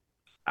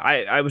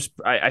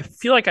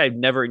feel like I've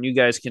never, and you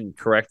guys can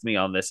correct me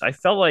on this, I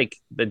felt like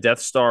the Death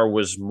Star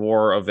was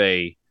more of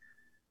a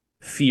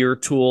fear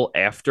tool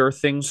after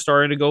things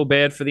started to go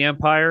bad for the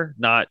Empire,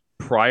 not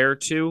prior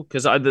to,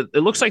 because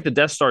it looks like the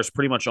Death Star is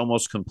pretty much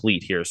almost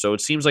complete here. So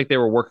it seems like they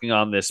were working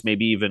on this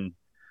maybe even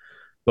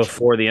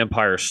before the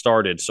Empire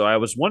started. So I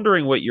was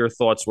wondering what your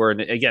thoughts were. And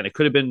again, it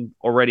could have been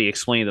already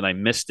explained and I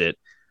missed it.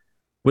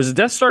 Was the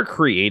Death Star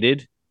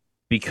created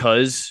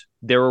because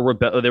there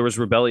was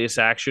rebellious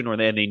action, or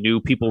they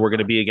knew people were going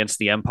to be against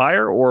the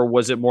Empire? Or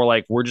was it more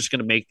like, we're just going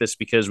to make this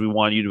because we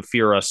want you to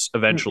fear us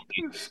eventually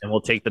and we'll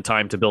take the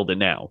time to build it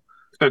now?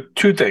 So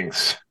 2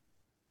 things.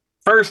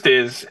 First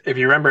is, if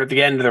you remember at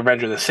the end of the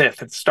Revenge of the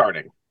Sith, it's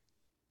starting.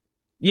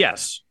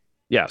 Yes.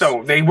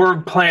 So they were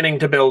planning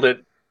to build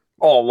it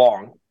all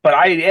along. But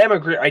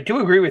I do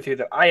agree with you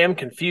that I am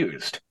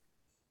confused.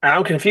 And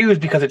I'm confused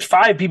because it's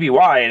 5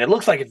 BBY and it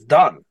looks like it's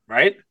done,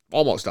 right?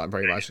 Almost done,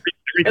 pretty much.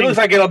 It looks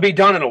like it'll be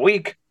done in a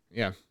week.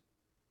 Yeah.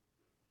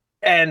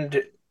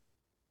 And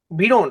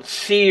we don't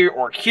see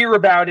or hear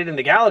about it in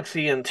the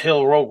galaxy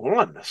until Rogue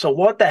One. So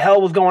what the hell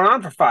was going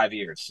on for 5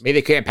 years? Maybe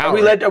they can't power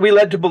Are we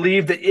led to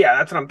believe that,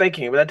 that's what I'm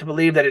thinking. Are we led to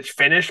believe that it's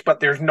finished, but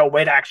there's no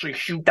way to actually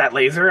shoot that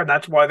laser, and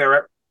that's why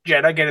they're at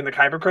Jeddah getting the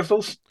Kyber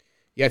crystals?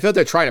 Yeah, I feel like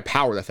they're trying to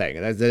power the thing,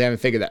 and they haven't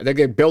figured that.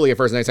 They're building it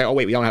first, and they say, oh,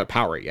 wait, we don't have to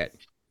power it yet.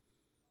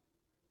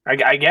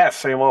 I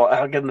guess. Well,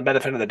 I'll give them the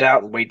benefit of the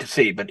doubt and wait to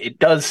see. But it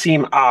does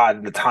seem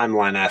odd, the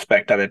timeline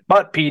aspect of it.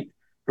 But, Pete,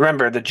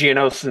 remember, the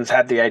Geonosians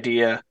had the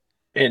idea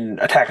in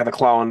Attack of the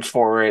Clones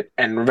for it,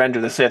 and Revenge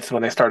of the Sith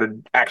when they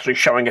started actually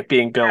showing it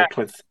being built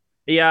with...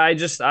 Yeah,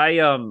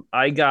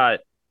 I got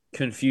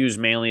confused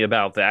mainly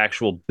about the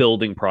actual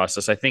building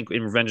process. I think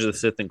in Revenge of the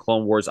Sith and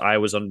Clone Wars, I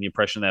was under the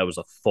impression that it was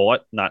a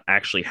thought, not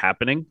actually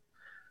happening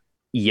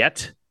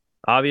yet,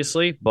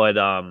 obviously. But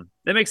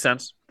it makes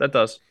sense. That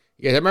does.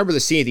 Yeah, I remember the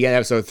scene at the end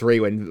of episode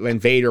 3 when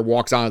Vader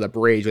walks onto the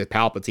bridge with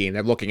Palpatine.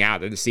 They're looking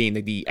out and seeing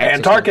the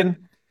and Tarkin.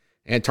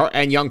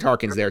 And young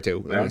Tarkin's there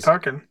too. And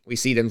Tarkin. We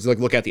see them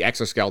look at the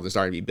exoskeleton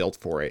starting to be built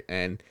for it.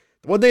 And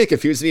the one thing that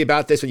confuses me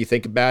about this when you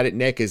think about it,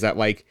 Nick, is that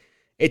like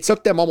it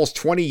took them almost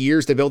 20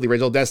 years to build the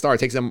original Death Star. It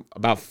takes them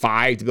about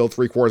 5 to build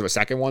 3/4 of a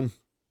second one.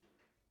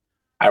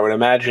 I would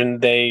imagine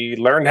they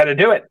learned how to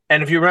do it.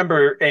 And if you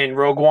remember in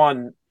Rogue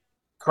One,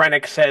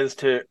 Krennic says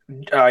to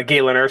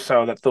Galen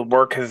Erso that the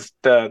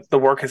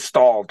work has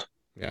stalled.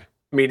 Yeah,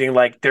 meaning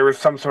like there was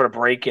some sort of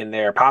break in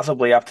there,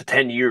 possibly up to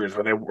 10 years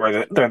where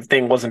the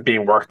thing wasn't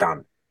being worked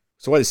on.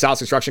 So what, is South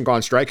Construction go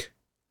on strike?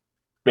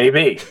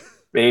 Maybe,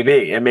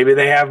 and maybe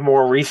they have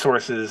more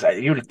resources.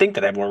 You'd think that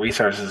they have more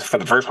resources for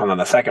the first one than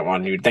the second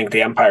one. You'd think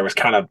the Empire was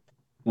kind of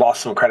lost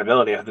some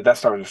credibility after the Death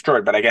Star was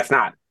destroyed, but I guess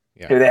not.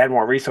 Yeah. Maybe they had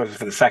more resources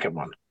for the second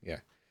one. Yeah.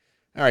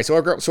 All right, so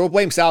we'll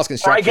blame Sal's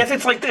construction. Or I guess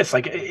it's like this.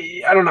 Like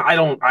I don't know. I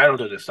don't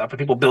do this stuff, but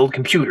people build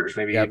computers.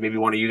 Maybe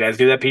one of you guys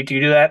do that. Pete, do you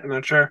do that? I'm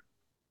not sure.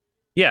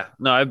 Yeah,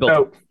 no, I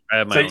built. I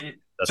have my own.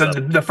 So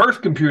the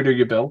first computer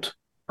you built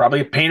probably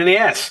a pain in the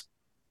ass.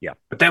 Yeah,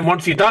 but then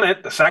once you've done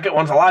it, the second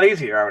one's a lot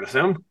easier, I would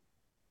assume.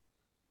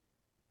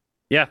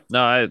 Yeah,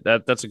 no,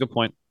 that's a good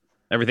point.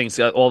 Everything's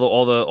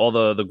all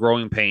the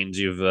growing pains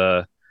you've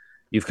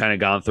kind of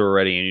gone through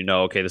already, and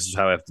okay, this is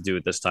how I have to do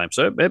it this time.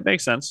 So it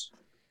makes sense.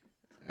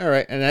 All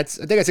right, and I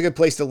think that's a good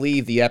place to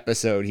leave the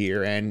episode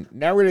here. And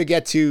now we're going to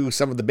get to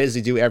some of the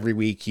business we do every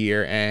week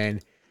here.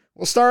 And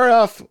we'll start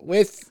off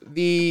with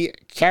the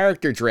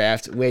character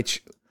draft,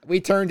 which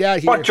we turned out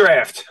here. What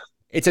draft?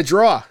 It's a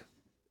draw.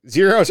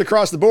 Zeros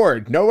across the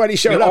board. Nobody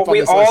showed up on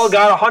We this all list.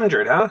 got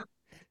 100, huh?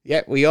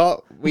 Yeah, we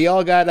all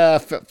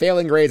got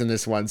failing grades on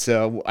this one.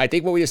 So I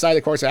think what we decided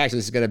the course of action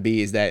is going to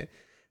be is that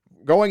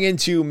going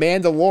into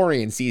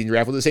Mandalorian season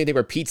draft, we'll do the same thing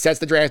where Pete sets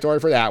the draft order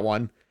for that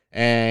one,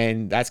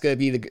 and that's going to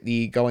be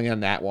the going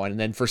on that one. And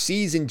then for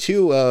season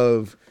 2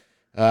 of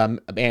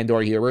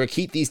Andor here, we're going to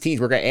keep these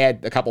teams. We're going to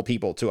add a couple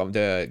people to them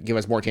to give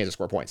us more chance to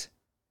score points.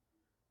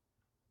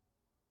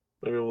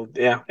 Maybe we'll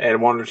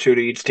add 1 or 2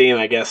 to each team,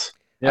 I guess.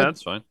 Yeah,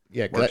 that's fine.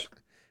 Yeah, Works.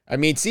 I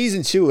mean,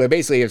 season 2, they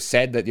basically have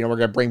said that, we're going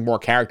to bring more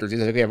characters.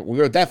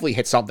 We'll definitely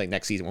hit something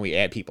next season when we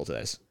add people to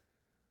this.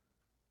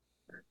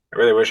 I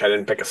really wish I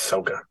didn't pick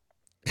Ahsoka.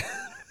 I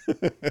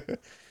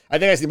think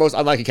that's the most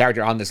unlikely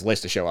character on this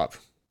list to show up.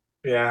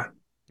 Yeah.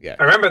 Yeah.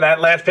 I remember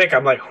that last pick.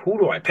 I'm like, who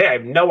do I pick? I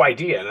have no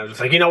idea. And I was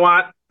just like, you know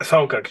what?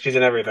 Ahsoka, 'cause she's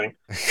in everything.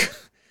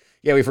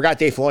 Yeah, we forgot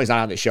Dave Filoni's not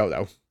on the show,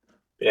 though.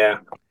 Yeah.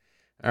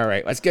 All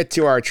right, let's get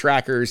to our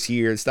trackers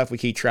here, the stuff we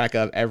keep track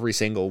of every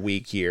single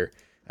week here.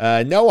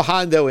 No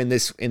Hondo in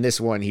this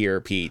one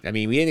here, Pete. I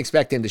mean, we didn't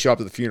expect him to show up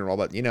to the funeral,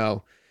 but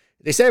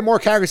they said more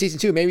character season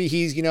 2. Maybe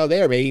he's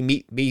there. Maybe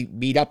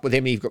meet up with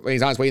him when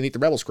he's on his way to meet the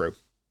Rebels crew.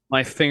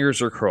 My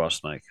fingers are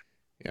crossed, Mike.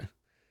 Yeah,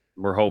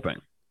 we're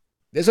hoping.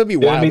 This would be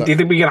wild. Do you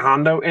think we get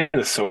Hondo and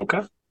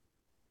Ahsoka?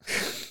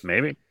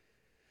 Maybe.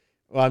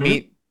 Well, I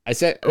mean, I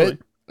said at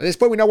this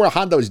point we know what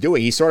Hondo's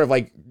doing. He's sort of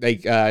like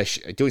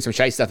doing some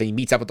shite stuff, and he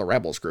meets up with the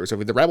Rebels crew. So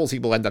if the Rebels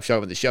people end up showing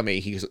up in the show, maybe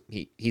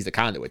he's the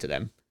conduit to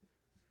them.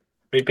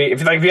 If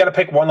you had to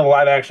pick one of the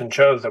live action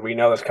shows that we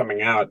know that's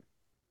coming out,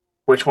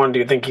 which one do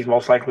you think he's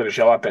most likely to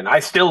show up in?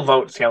 I still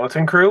vote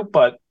Skeleton Crew,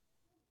 but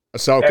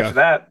Ahsoka.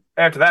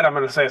 After that, I'm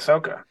going to say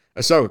Ahsoka.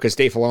 Ahsoka, because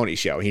Dave Filoni's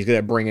show. He's going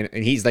to bring in,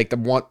 and he's like the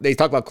one. They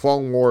talk about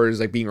Clone Wars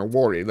like being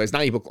rewarded. There's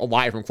not even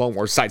alive from Clone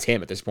Wars besides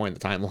him at this point in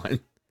the timeline.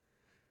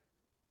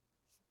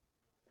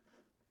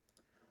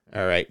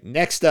 All right,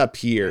 next up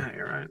here. Yeah,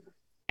 you're right.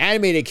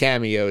 Animated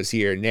cameos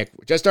here, Nick.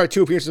 Just our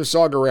 2 appearances from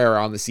Saw Gerrera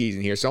on the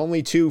season here, so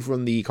only 2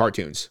 from the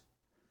cartoons.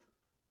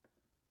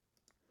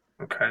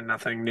 Okay,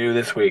 nothing new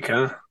this week,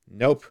 huh?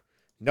 Nope.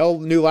 No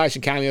new live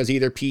action cameos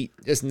either, Pete.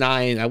 Just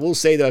 9. I will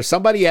say, though, if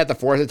somebody had the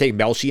force to take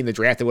Melshi in the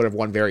draft, they would have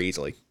won very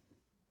easily.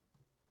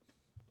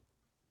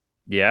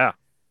 Yeah.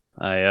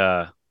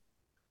 I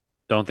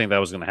don't think that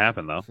was going to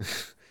happen, though.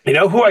 You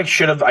know who I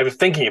should have? I was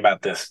thinking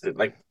about this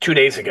like 2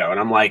 days ago, and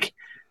I'm like,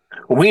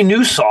 we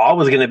knew Saw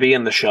was going to be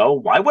in the show.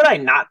 Why would I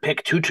not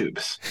pick Two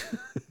Tubes?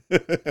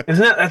 Isn't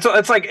that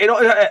that's like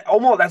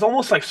that's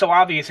almost like so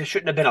obvious it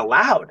shouldn't have been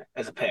allowed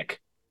as a pick.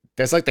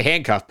 That's like the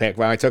handcuff pick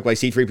when I took like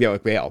C-3PO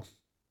with Bale.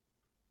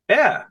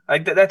 Yeah,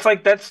 like that's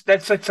like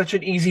such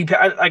an easy pick.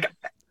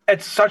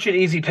 It's such an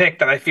easy pick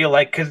that I feel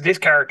like because this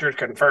character is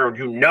confirmed,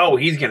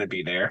 he's going to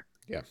be there.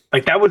 Yeah,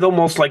 like that was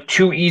almost like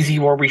too easy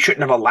where we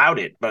shouldn't have allowed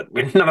it, but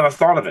none of us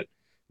thought of it.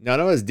 None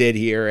of us did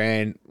here,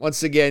 and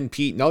once again,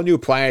 Pete, no new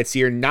planets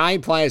here.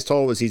 9 planets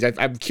total this season.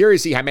 I'm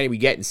curious to see how many we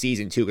get in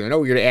season 2 because I know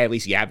we're going to add at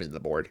least Yavin to the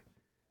board.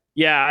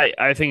 Yeah,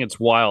 I think it's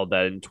wild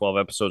that in 12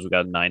 episodes we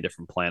got 9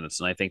 different planets,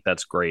 and I think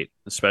that's great,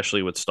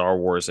 especially with Star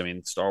Wars. I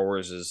mean, Star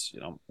Wars is,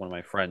 one of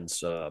my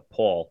friends,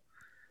 Paul,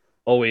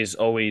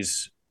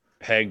 always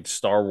pegged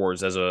Star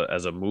Wars as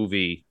a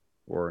movie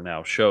or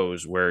now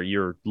shows where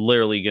you're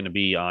literally going to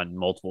be on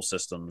multiple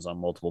systems, on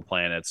multiple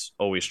planets,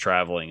 always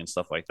traveling and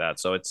stuff like that.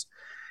 So it's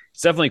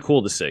definitely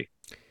cool to see.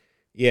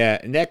 Yeah,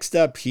 next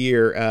up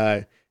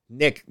here,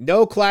 Nick,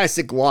 no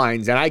classic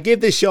lines, and I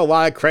give this show a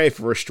lot of credit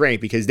for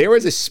restraint because there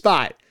was a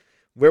spot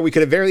where we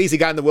could have very easily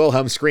gotten the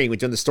Wilhelm scream,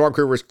 which when the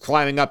Stormtrooper was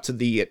climbing up to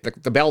the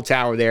bell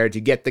tower there to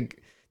get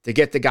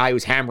the guy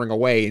who's hammering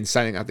away and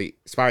sending out the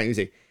inspiring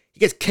music. He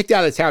gets kicked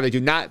out of the tower. They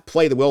do not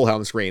play the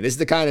Wilhelm scream. This is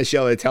the kind of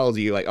show that tells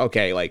you, like,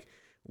 okay, like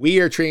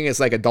we are treating us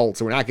like adults,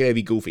 so we're not going to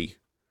be goofy.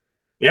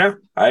 Yeah,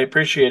 I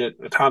appreciate it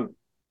a ton.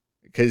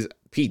 Because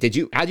Pete,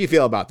 how'd you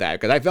feel about that?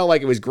 Because I felt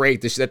like it was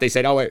great that they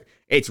said, "Oh,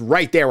 it's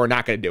right there. We're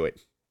not going to do it."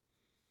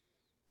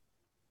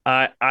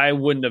 I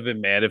wouldn't have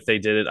been mad if they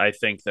did it. I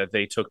think that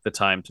they took the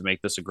time to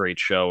make this a great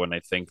show, and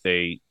I think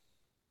they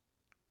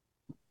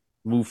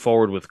move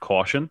forward with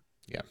caution.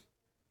 Yeah.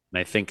 And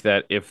I think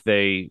that if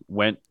they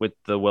went with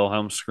the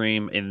Wilhelm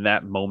scream in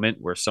that moment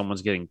where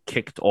someone's getting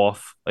kicked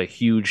off a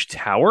huge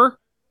tower,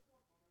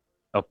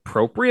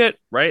 appropriate,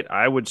 right?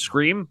 I would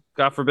scream,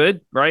 God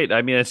forbid, right?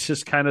 I mean, it's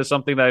just kind of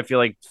something that I feel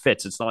like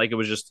fits. It's not like it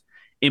was just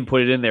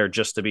inputted in there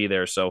just to be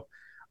there. So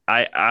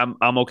I'm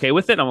okay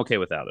with it. I'm okay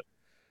without it.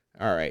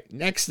 All right.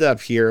 Next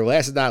up here,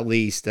 last but not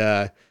least,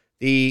 the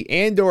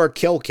Andor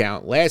kill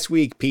count. Last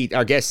week, Pete,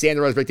 our guest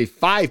Sandra Rose predicted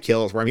 5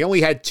 kills for him. He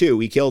only had 2.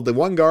 He killed the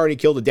 1 guard, he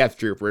killed the Death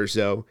Trooper.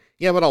 So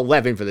he had about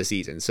 11 for the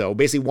season. So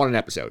basically 1 an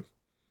episode.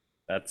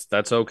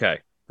 That's okay.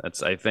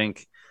 That's, I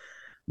think,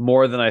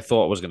 more than I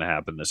thought was going to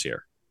happen this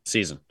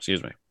season.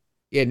 Excuse me.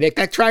 Yeah, Nick,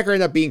 that tracker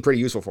ended up being pretty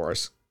useful for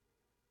us.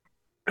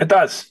 It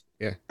does.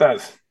 Yeah. It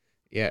does.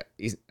 Yeah.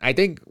 I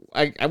think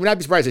I would not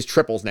be surprised if it's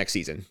triples next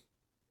season.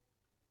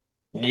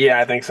 Yeah,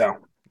 I think so.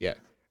 Yeah.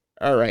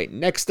 All right.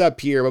 Next up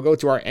here, we'll go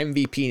to our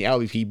MVP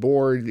and LVP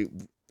board.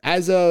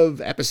 as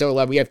of episode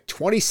 11, we have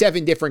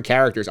 27 different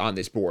characters on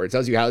this board. It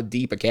tells you how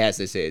deep a cast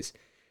this is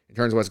in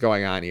terms of what's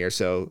going on here.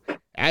 So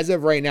as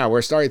of right now,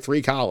 we're starting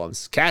 3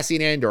 columns.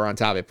 Cassian Andor on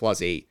top at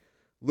 +8.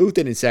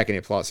 Luthen in second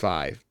at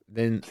 +5.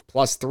 Then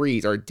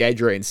 +3s are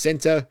Dedra and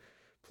Cinta.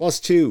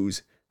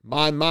 +2s,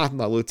 Mon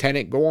Mothma,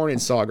 Lieutenant Gorn,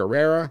 and Saw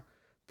Gerrera.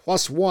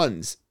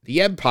 +1s,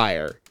 the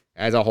Empire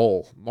as a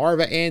whole.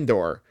 Marva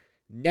Andor,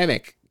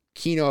 Nemec,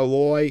 Kino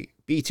Loy,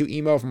 B2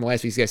 Emo from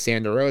last week's guest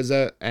Sandra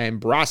Rosa,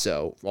 and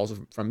Brasso, also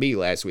from me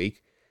last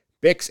week.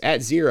 Bix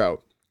at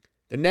 0.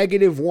 The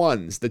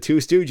 -1s, the Two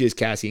Stooges,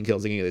 Cassian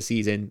kills at the beginning of the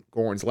season.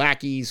 Gorn's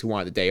lackeys, who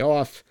wanted the day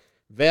off.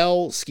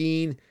 Vel,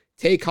 Skeen,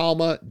 Tay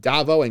Kalma,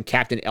 Davo, and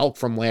Captain Elk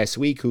from last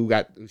week, whose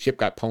ship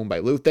got pwned by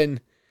Luthen.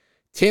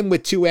 Tim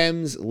with 2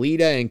 M's,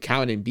 Lita and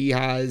Cowan and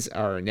Behaz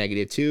are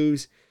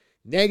 -2s.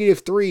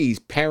 -3s,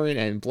 Perrin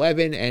and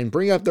Blevin, and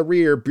bring up the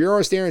rear,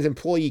 Bureau Standards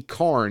employee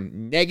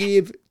Karn,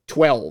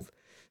 -12.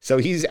 So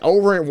he's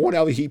over at 1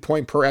 LVP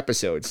point per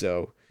episode.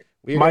 So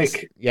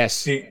Mike,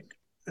 yes,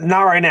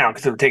 not right now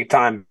because it would take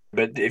time.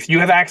 But if you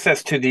have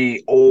access to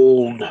the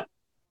old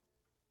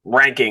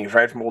rankings,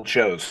 right, from old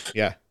shows,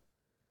 yeah,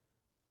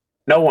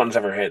 no one's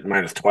ever hit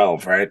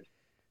 -12, right?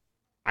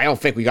 I don't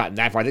think we gotten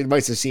that far. I think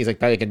most of the scenes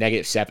probably like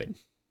a -7.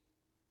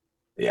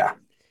 Yeah,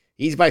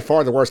 he's by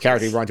far the worst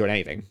character to run to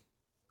anything.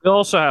 We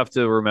also have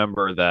to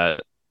remember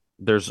that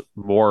there's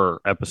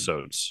more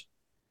episodes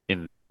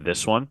in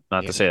this one.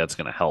 Not to say that's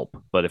going to help,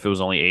 but if it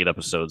was only 8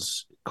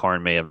 episodes,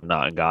 Karn may have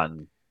not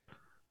gotten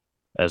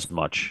as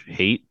much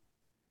hate.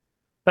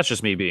 That's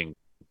just me being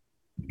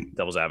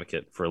devil's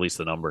advocate for at least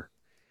the number.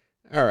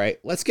 All right,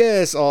 let's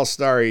get us all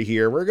started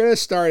here. We're going to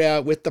start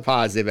out with the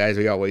positive, as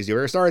we always do. We're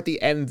going to start with the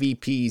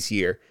MVPs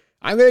here.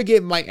 I'm going to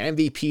give my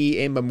MVP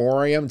in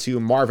memoriam to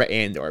Marva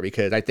Andor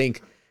because I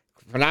think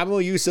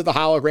phenomenal use of the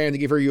hologram to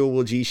give her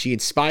eulogy. She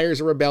inspires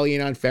a rebellion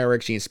on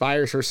Ferric. She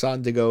inspires her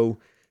son to go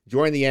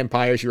join the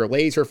Empire. She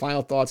relays her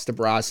final thoughts to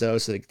Brasso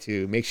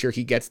to make sure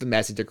he gets the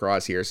message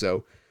across here.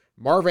 So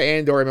Marva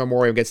Andor in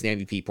memoriam gets an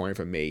MVP point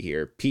from me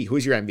here. Pete,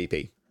 who's your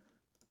MVP?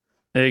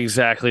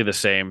 Exactly the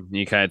same.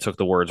 You kind of took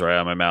the words right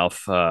out of my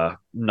mouth.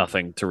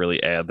 Nothing to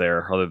really add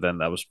there other than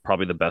that was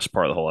probably the best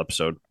part of the whole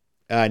episode.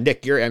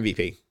 Nick, your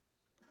MVP.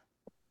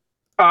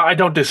 I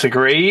don't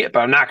disagree, but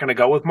I'm not going to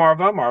go with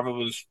Marva. Marva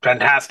was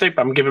fantastic.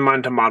 I'm giving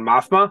mine to Mon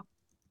Mothma.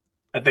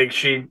 I think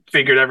she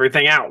figured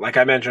everything out. Like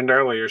I mentioned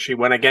earlier, she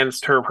went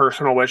against her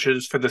personal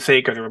wishes for the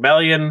sake of the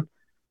rebellion.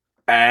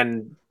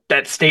 And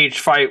that stage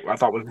fight I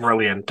thought was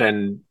brilliant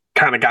and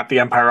kind of got the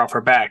Empire off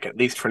her back, at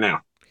least for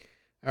now.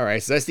 All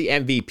right, so that's the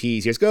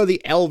MVPs. Let's go to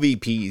the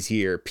LVPs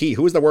here. Pete,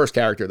 who's the worst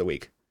character of the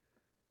week?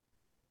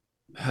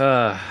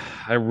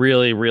 I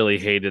really, really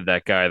hated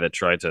that guy that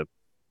tried to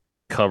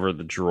cover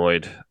the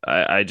droid.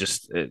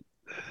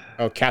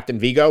 Captain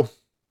Vigo?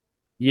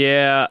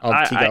 Yeah,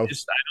 I Tigo.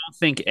 don't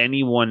think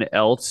anyone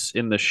else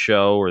in the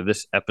show or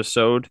this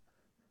episode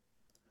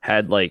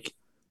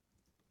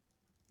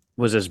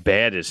was as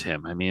bad as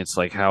him. I mean, it's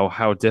like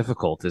how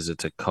difficult is it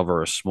to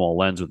cover a small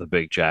lens with a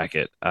big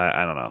jacket?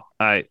 I don't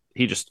know.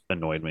 He just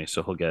annoyed me,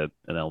 so he'll get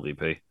an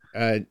LVP.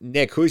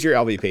 Nick, who's your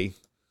LVP?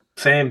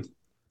 Same.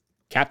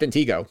 Captain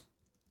Tigo.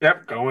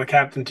 Yep, going with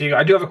Captain Tigo.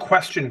 I do have a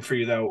question for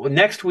you though.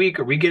 Next week,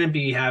 are we going to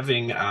be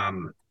having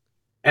an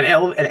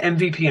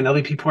MVP and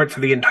LVP point for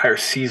the entire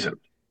season?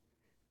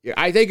 Yeah,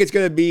 I think it's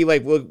going to be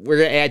like we're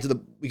going to add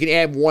we can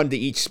add one to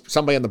each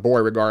somebody on the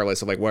board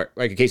regardless of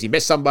in case you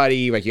missed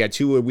somebody, like you had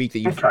 2 a week that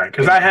you. Okay,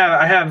 because I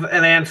have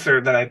an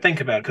answer that I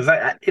think about because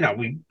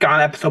we've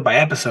gone episode by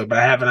episode, but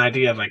I have an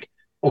idea of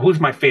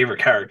who's my favorite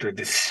character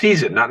this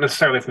season, not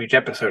necessarily from each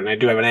episode, and I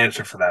do have an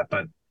answer for that.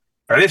 But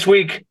for this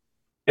week,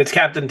 it's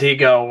Captain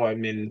Tigo. I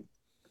mean,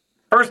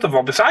 first of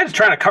all, besides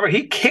trying to cover,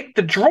 he kicked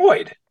the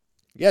droid.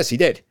 Yes, he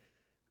did.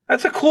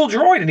 That's a cool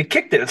droid, and he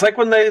kicked it. It's like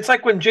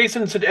when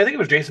Jason, I think it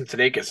was Jason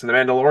Sudeikis in The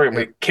Mandalorian,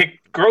 where he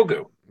kicked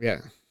Grogu. Yeah.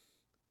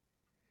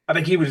 I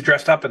think he was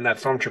dressed up in that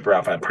Stormtrooper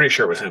outfit. I'm pretty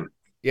sure it was him.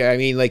 Yeah, I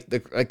mean,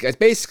 it's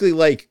basically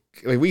like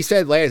we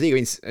said last week. I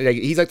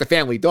mean, he's like the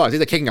family dog. He's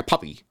like kicking a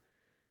puppy.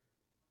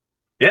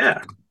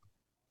 Yeah.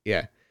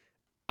 Yeah.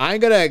 I'm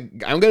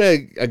gonna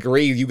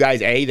agree with you guys.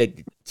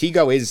 That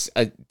Tigo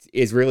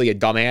is really a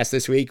dumbass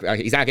this week.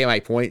 He's not getting my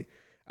point.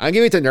 I'm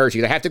giving it to Nerds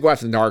because I have to go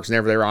after the Narcs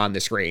whenever they're on the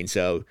screen.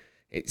 So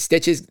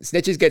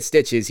snitches get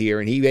stitches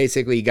here, and he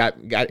basically got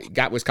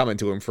what's coming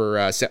to him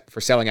for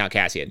selling out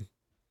Cassian.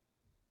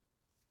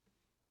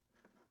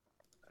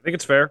 I think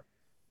it's fair.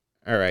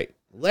 All right.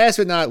 Last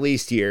but not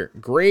least here,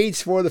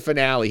 grades for the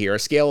finale here. A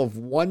scale of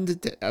 1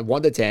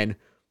 to 10.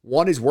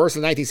 1 is worse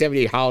than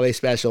 1978 holiday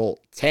special.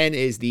 10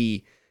 is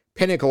the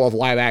pinnacle of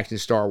live action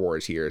Star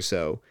Wars here.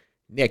 So,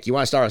 Nick, you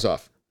want to start us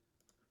off?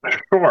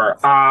 Sure.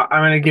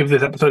 I'm going to give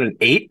this episode an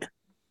 8.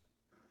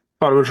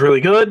 Thought it was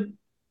really good.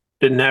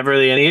 Didn't have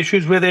really any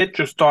issues with it.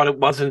 Just thought it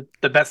wasn't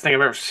the best thing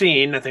I've ever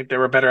seen. I think there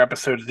were better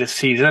episodes this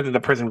season. I think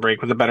The Prison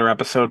Break was a better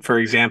episode, for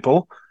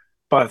example.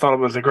 But I thought it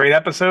was a great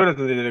episode. I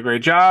think they did a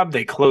great job.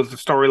 They closed the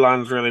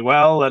storylines really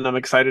well, and I'm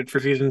excited for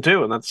season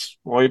 2. And that's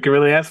all you can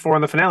really ask for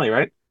in the finale,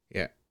 right?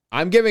 Yeah.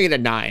 I'm giving it a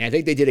 9. I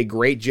think they did a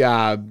great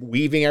job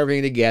weaving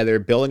everything together,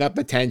 building up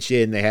the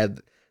tension. They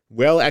had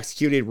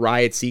well-executed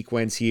riot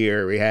sequence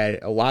here. We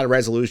had a lot of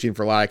resolution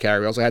for a lot of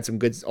characters. We also had some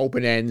good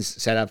open ends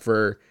set up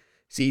for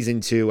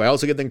season 2. I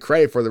also give them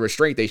credit for the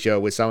restraint they show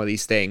with some of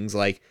these things,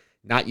 like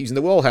not using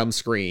the Wilhelm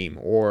scream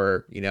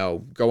or,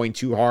 going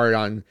too hard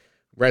on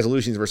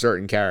resolutions for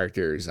certain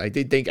characters. I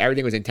did think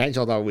everything was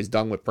intentional, though it was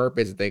done with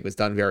purpose. I think it was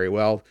done very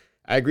well.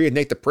 I agree with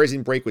Nick, the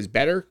prison break was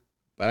better,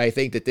 but I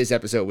think that this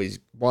episode was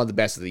one of the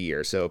best of the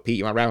year. So, Pete,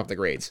 you want to wrap up the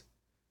grades?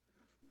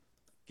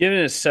 Giving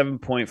it a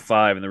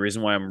 7.5, and the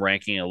reason why I'm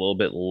ranking it a little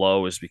bit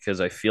low is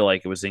because I feel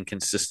like it was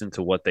inconsistent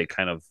to what they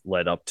kind of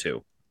led up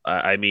to.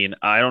 I mean,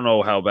 I don't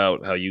know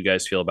how you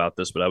guys feel about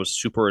this, but I was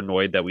super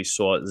annoyed that we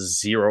saw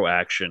zero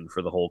action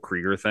for the whole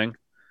Krieger thing.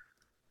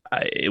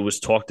 It was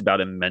talked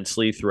about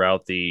immensely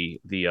throughout the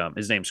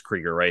his name's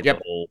Krieger, right? Yep.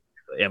 The whole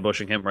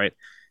ambushing him, right?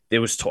 It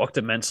was talked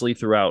immensely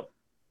throughout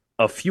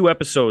a few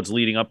episodes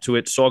leading up to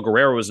it. Saw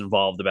Gerrera was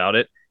involved about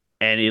it,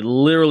 and it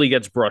literally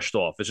gets brushed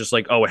off. It's just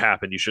like, oh, it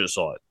happened. You should have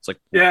saw it. It's like,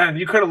 yeah,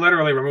 you could have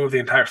literally removed the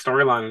entire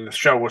storyline in the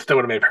show. It still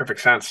would have made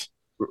perfect sense.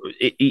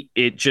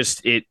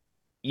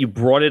 You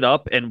brought it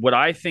up, and what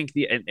I think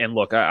and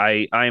look,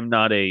 I am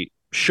not a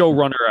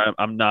showrunner.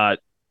 I'm not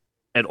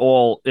at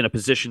all in a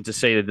position to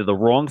say they did the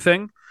wrong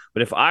thing.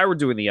 But if I were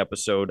doing the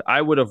episode,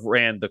 I would have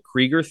ran the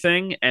Krieger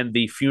thing and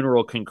the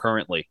funeral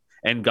concurrently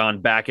and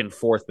gone back and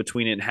forth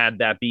between it and had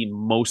that be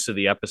most of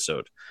the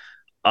episode.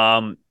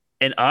 And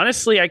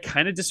honestly, I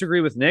kind of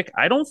disagree with Nick.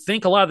 I don't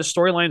think a lot of the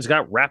storylines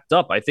got wrapped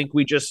up. I think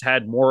we just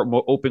had more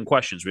open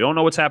questions. We don't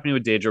know what's happening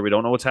with Daedra. We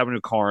don't know what's happening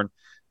with Karn.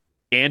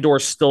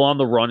 Andor's still on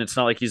the run. It's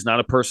not like he's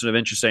not a person of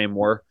interest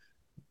anymore.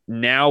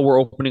 Now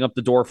we're opening up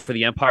the door for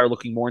the Empire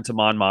looking more into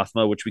Mon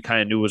Mothma, which we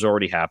kind of knew was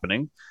already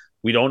happening.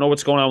 We don't know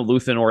what's going on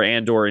with Luthen or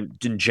Andor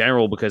in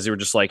general because they were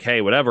just like,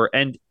 hey, whatever.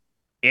 And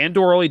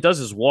Andor, all he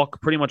does is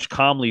walk pretty much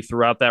calmly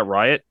throughout that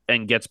riot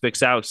and gets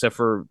Bix out, except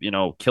for,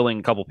 killing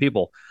a couple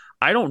people.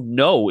 I don't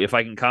know if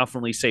I can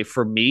confidently say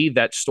for me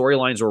that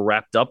storylines were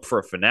wrapped up for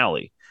a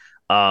finale.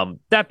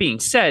 That being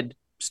said,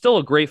 still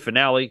a great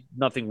finale,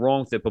 nothing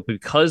wrong with it, but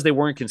because they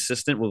weren't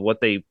consistent with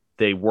what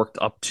they worked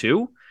up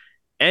to,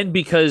 and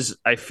because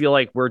I feel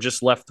like we're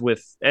just left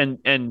with,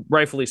 and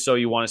rightfully so,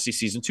 you want to see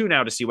season 2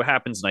 now to see what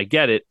happens, and I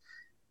get it.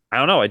 I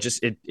don't know.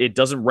 It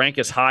doesn't rank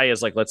as high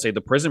as, like, let's say the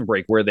prison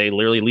break, where they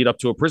literally lead up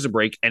to a prison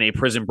break and a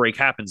prison break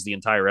happens the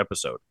entire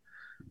episode.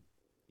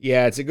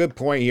 Yeah, it's a good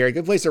point here. A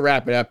good place to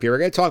wrap it up here. We're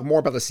going to talk more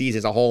about the season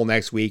as a whole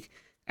next week.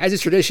 As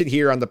is tradition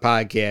here on the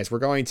podcast, we're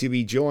going to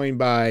be joined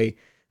by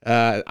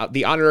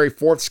the honorary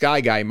fourth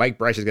Sky guy, Mike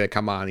Bresch, is going to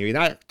come on. You've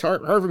not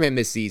heard from him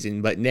this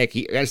season, but Nick,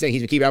 I understand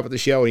he's been keeping up with the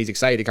show and he's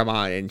excited to come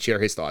on and share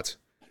his thoughts.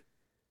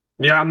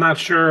 Yeah, I'm not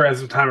sure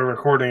as of time of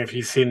recording if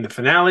he's seen the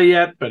finale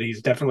yet, but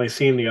he's definitely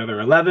seen the other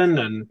 11,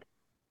 and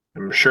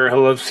I'm sure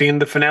he'll have seen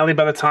the finale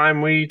by the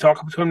time we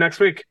talk to him next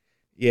week.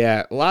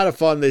 Yeah, a lot of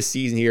fun this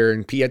season here,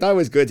 and Pete, I thought it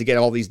was good to get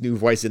all these new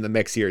voices in the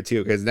mix here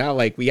too, because now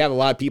we have a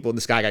lot of people in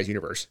the Sky Guys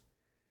universe.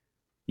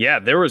 Yeah,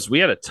 we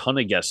had a ton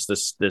of guests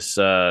this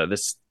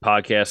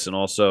podcast, and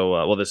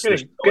also this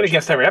get a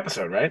guest every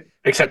episode, right?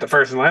 Except the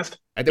first and last.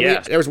 I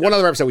think there was one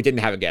other episode we didn't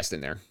have a guest in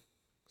there,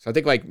 so I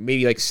think I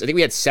think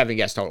we had 7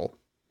 guests total.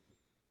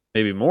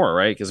 Maybe more,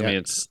 right? Because I mean,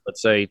 it's,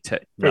 let's say, 9.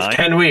 It was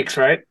 10 weeks,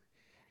 right?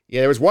 Yeah,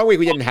 there was 1 week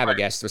we didn't have a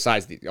guest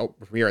besides the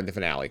premiere and the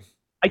finale.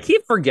 I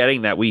keep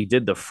forgetting that we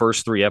did the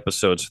first 3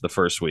 episodes for the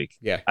first week.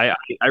 Yeah, I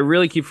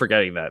really keep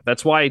forgetting that.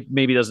 That's why it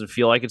maybe doesn't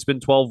feel like it's been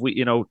 12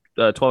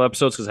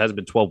 episodes, because it hasn't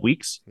been 12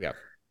 weeks. Yeah.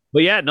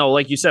 But yeah, no,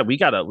 like you said, we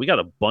got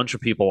a bunch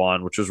of people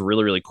on, which was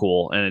really, really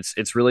cool, and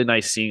it's really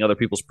nice seeing other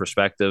people's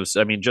perspectives.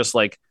 I mean, just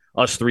like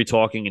us 3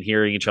 talking and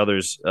hearing each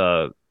other's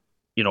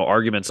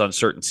arguments on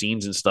certain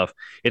scenes and stuff.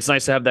 It's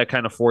nice to have that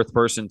kind of fourth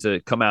person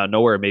to come out of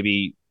nowhere,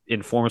 maybe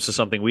inform us of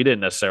something we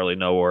didn't necessarily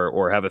know,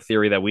 or have a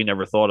theory that we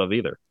never thought of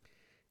either.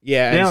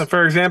 Yeah.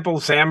 For example,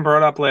 Sam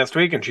brought up last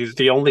week, and she's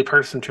the only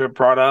person to have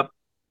brought up,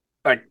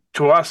 like,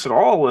 to us at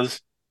all,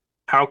 was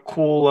how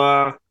cool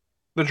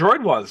the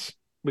droid was.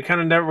 We kind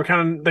of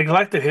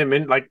neglected him,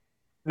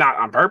 not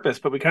on purpose,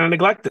 but we kind of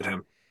neglected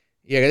him.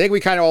 Yeah, I think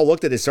we kind of all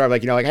looked at this sort of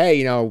like,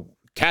 hey,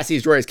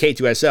 Cassie's droid is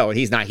K2SO, and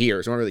he's not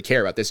here, so I don't really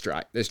care about this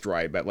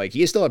droid, but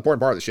he is still an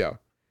important part of the show.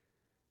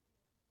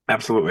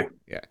 Absolutely.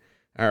 Yeah.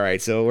 All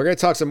right, so we're going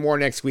to talk some more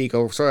next week.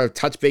 We'll sort of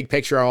touch big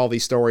picture on all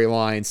these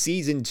storylines.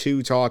 Season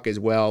 2 talk as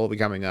well will be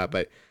coming up.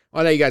 But I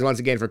want to thank you guys once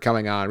again for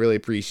coming on. Really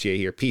appreciate it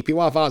here. Pete, people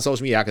want to follow on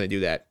social media, how can they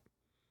do that?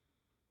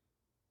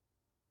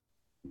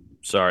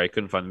 Sorry, I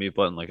couldn't find the mute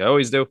button like I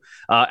always do.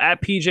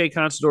 At PJ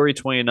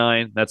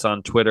Considori29, that's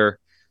on Twitter.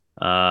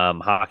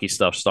 Hockey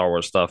stuff, Star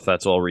Wars stuff,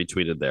 that's all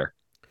retweeted there.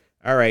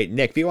 All right,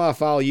 Nick, people want to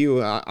follow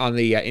you on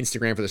the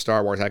Instagram for the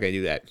Star Wars, how can they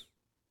do that?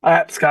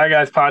 At Sky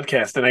Guys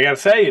Podcast, and I gotta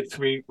say,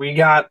 we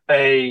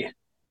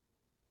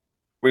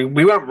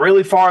went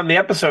really far in the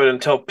episode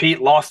until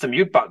Pete lost the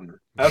mute button.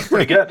 That was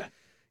pretty good.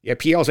 Yeah,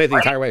 Pete also the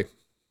entire way.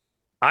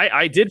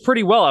 I did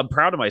pretty well. I'm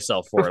proud of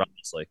myself for it,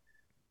 honestly.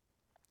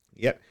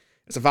 Yep.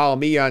 So follow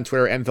me on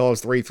Twitter,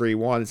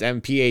 mphillips331. It's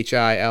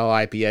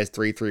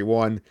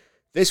MPHILIPS331.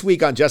 This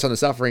week on Just on the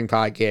Suffering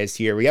podcast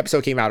here, the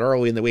episode came out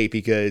early in the week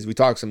because we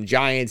talked some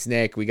Giants,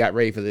 Nick. We got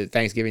ready for the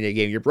Thanksgiving Day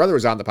game. Your brother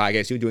was on the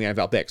podcast. He was doing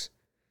NFL picks.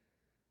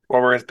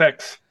 What were his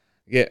picks?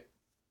 Yeah.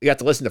 You got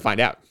to listen to find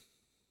out.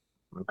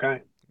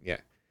 Okay. Yeah.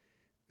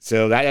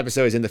 So that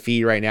episode is in the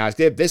feed right now. It's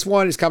good. This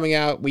one is coming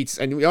out.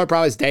 And the only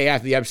problem is day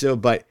after the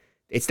episode, but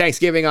it's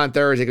Thanksgiving on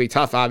Thursday. It's going to be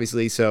tough,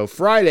 obviously. So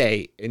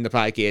Friday in the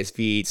podcast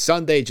feed,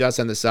 Sunday, Just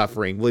on the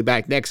Suffering. We'll be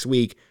back next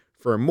week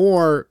for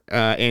more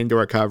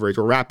Andor coverage.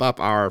 We'll wrap up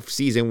our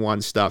season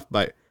 1 stuff.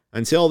 But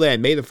until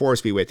then, may the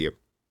force be with you.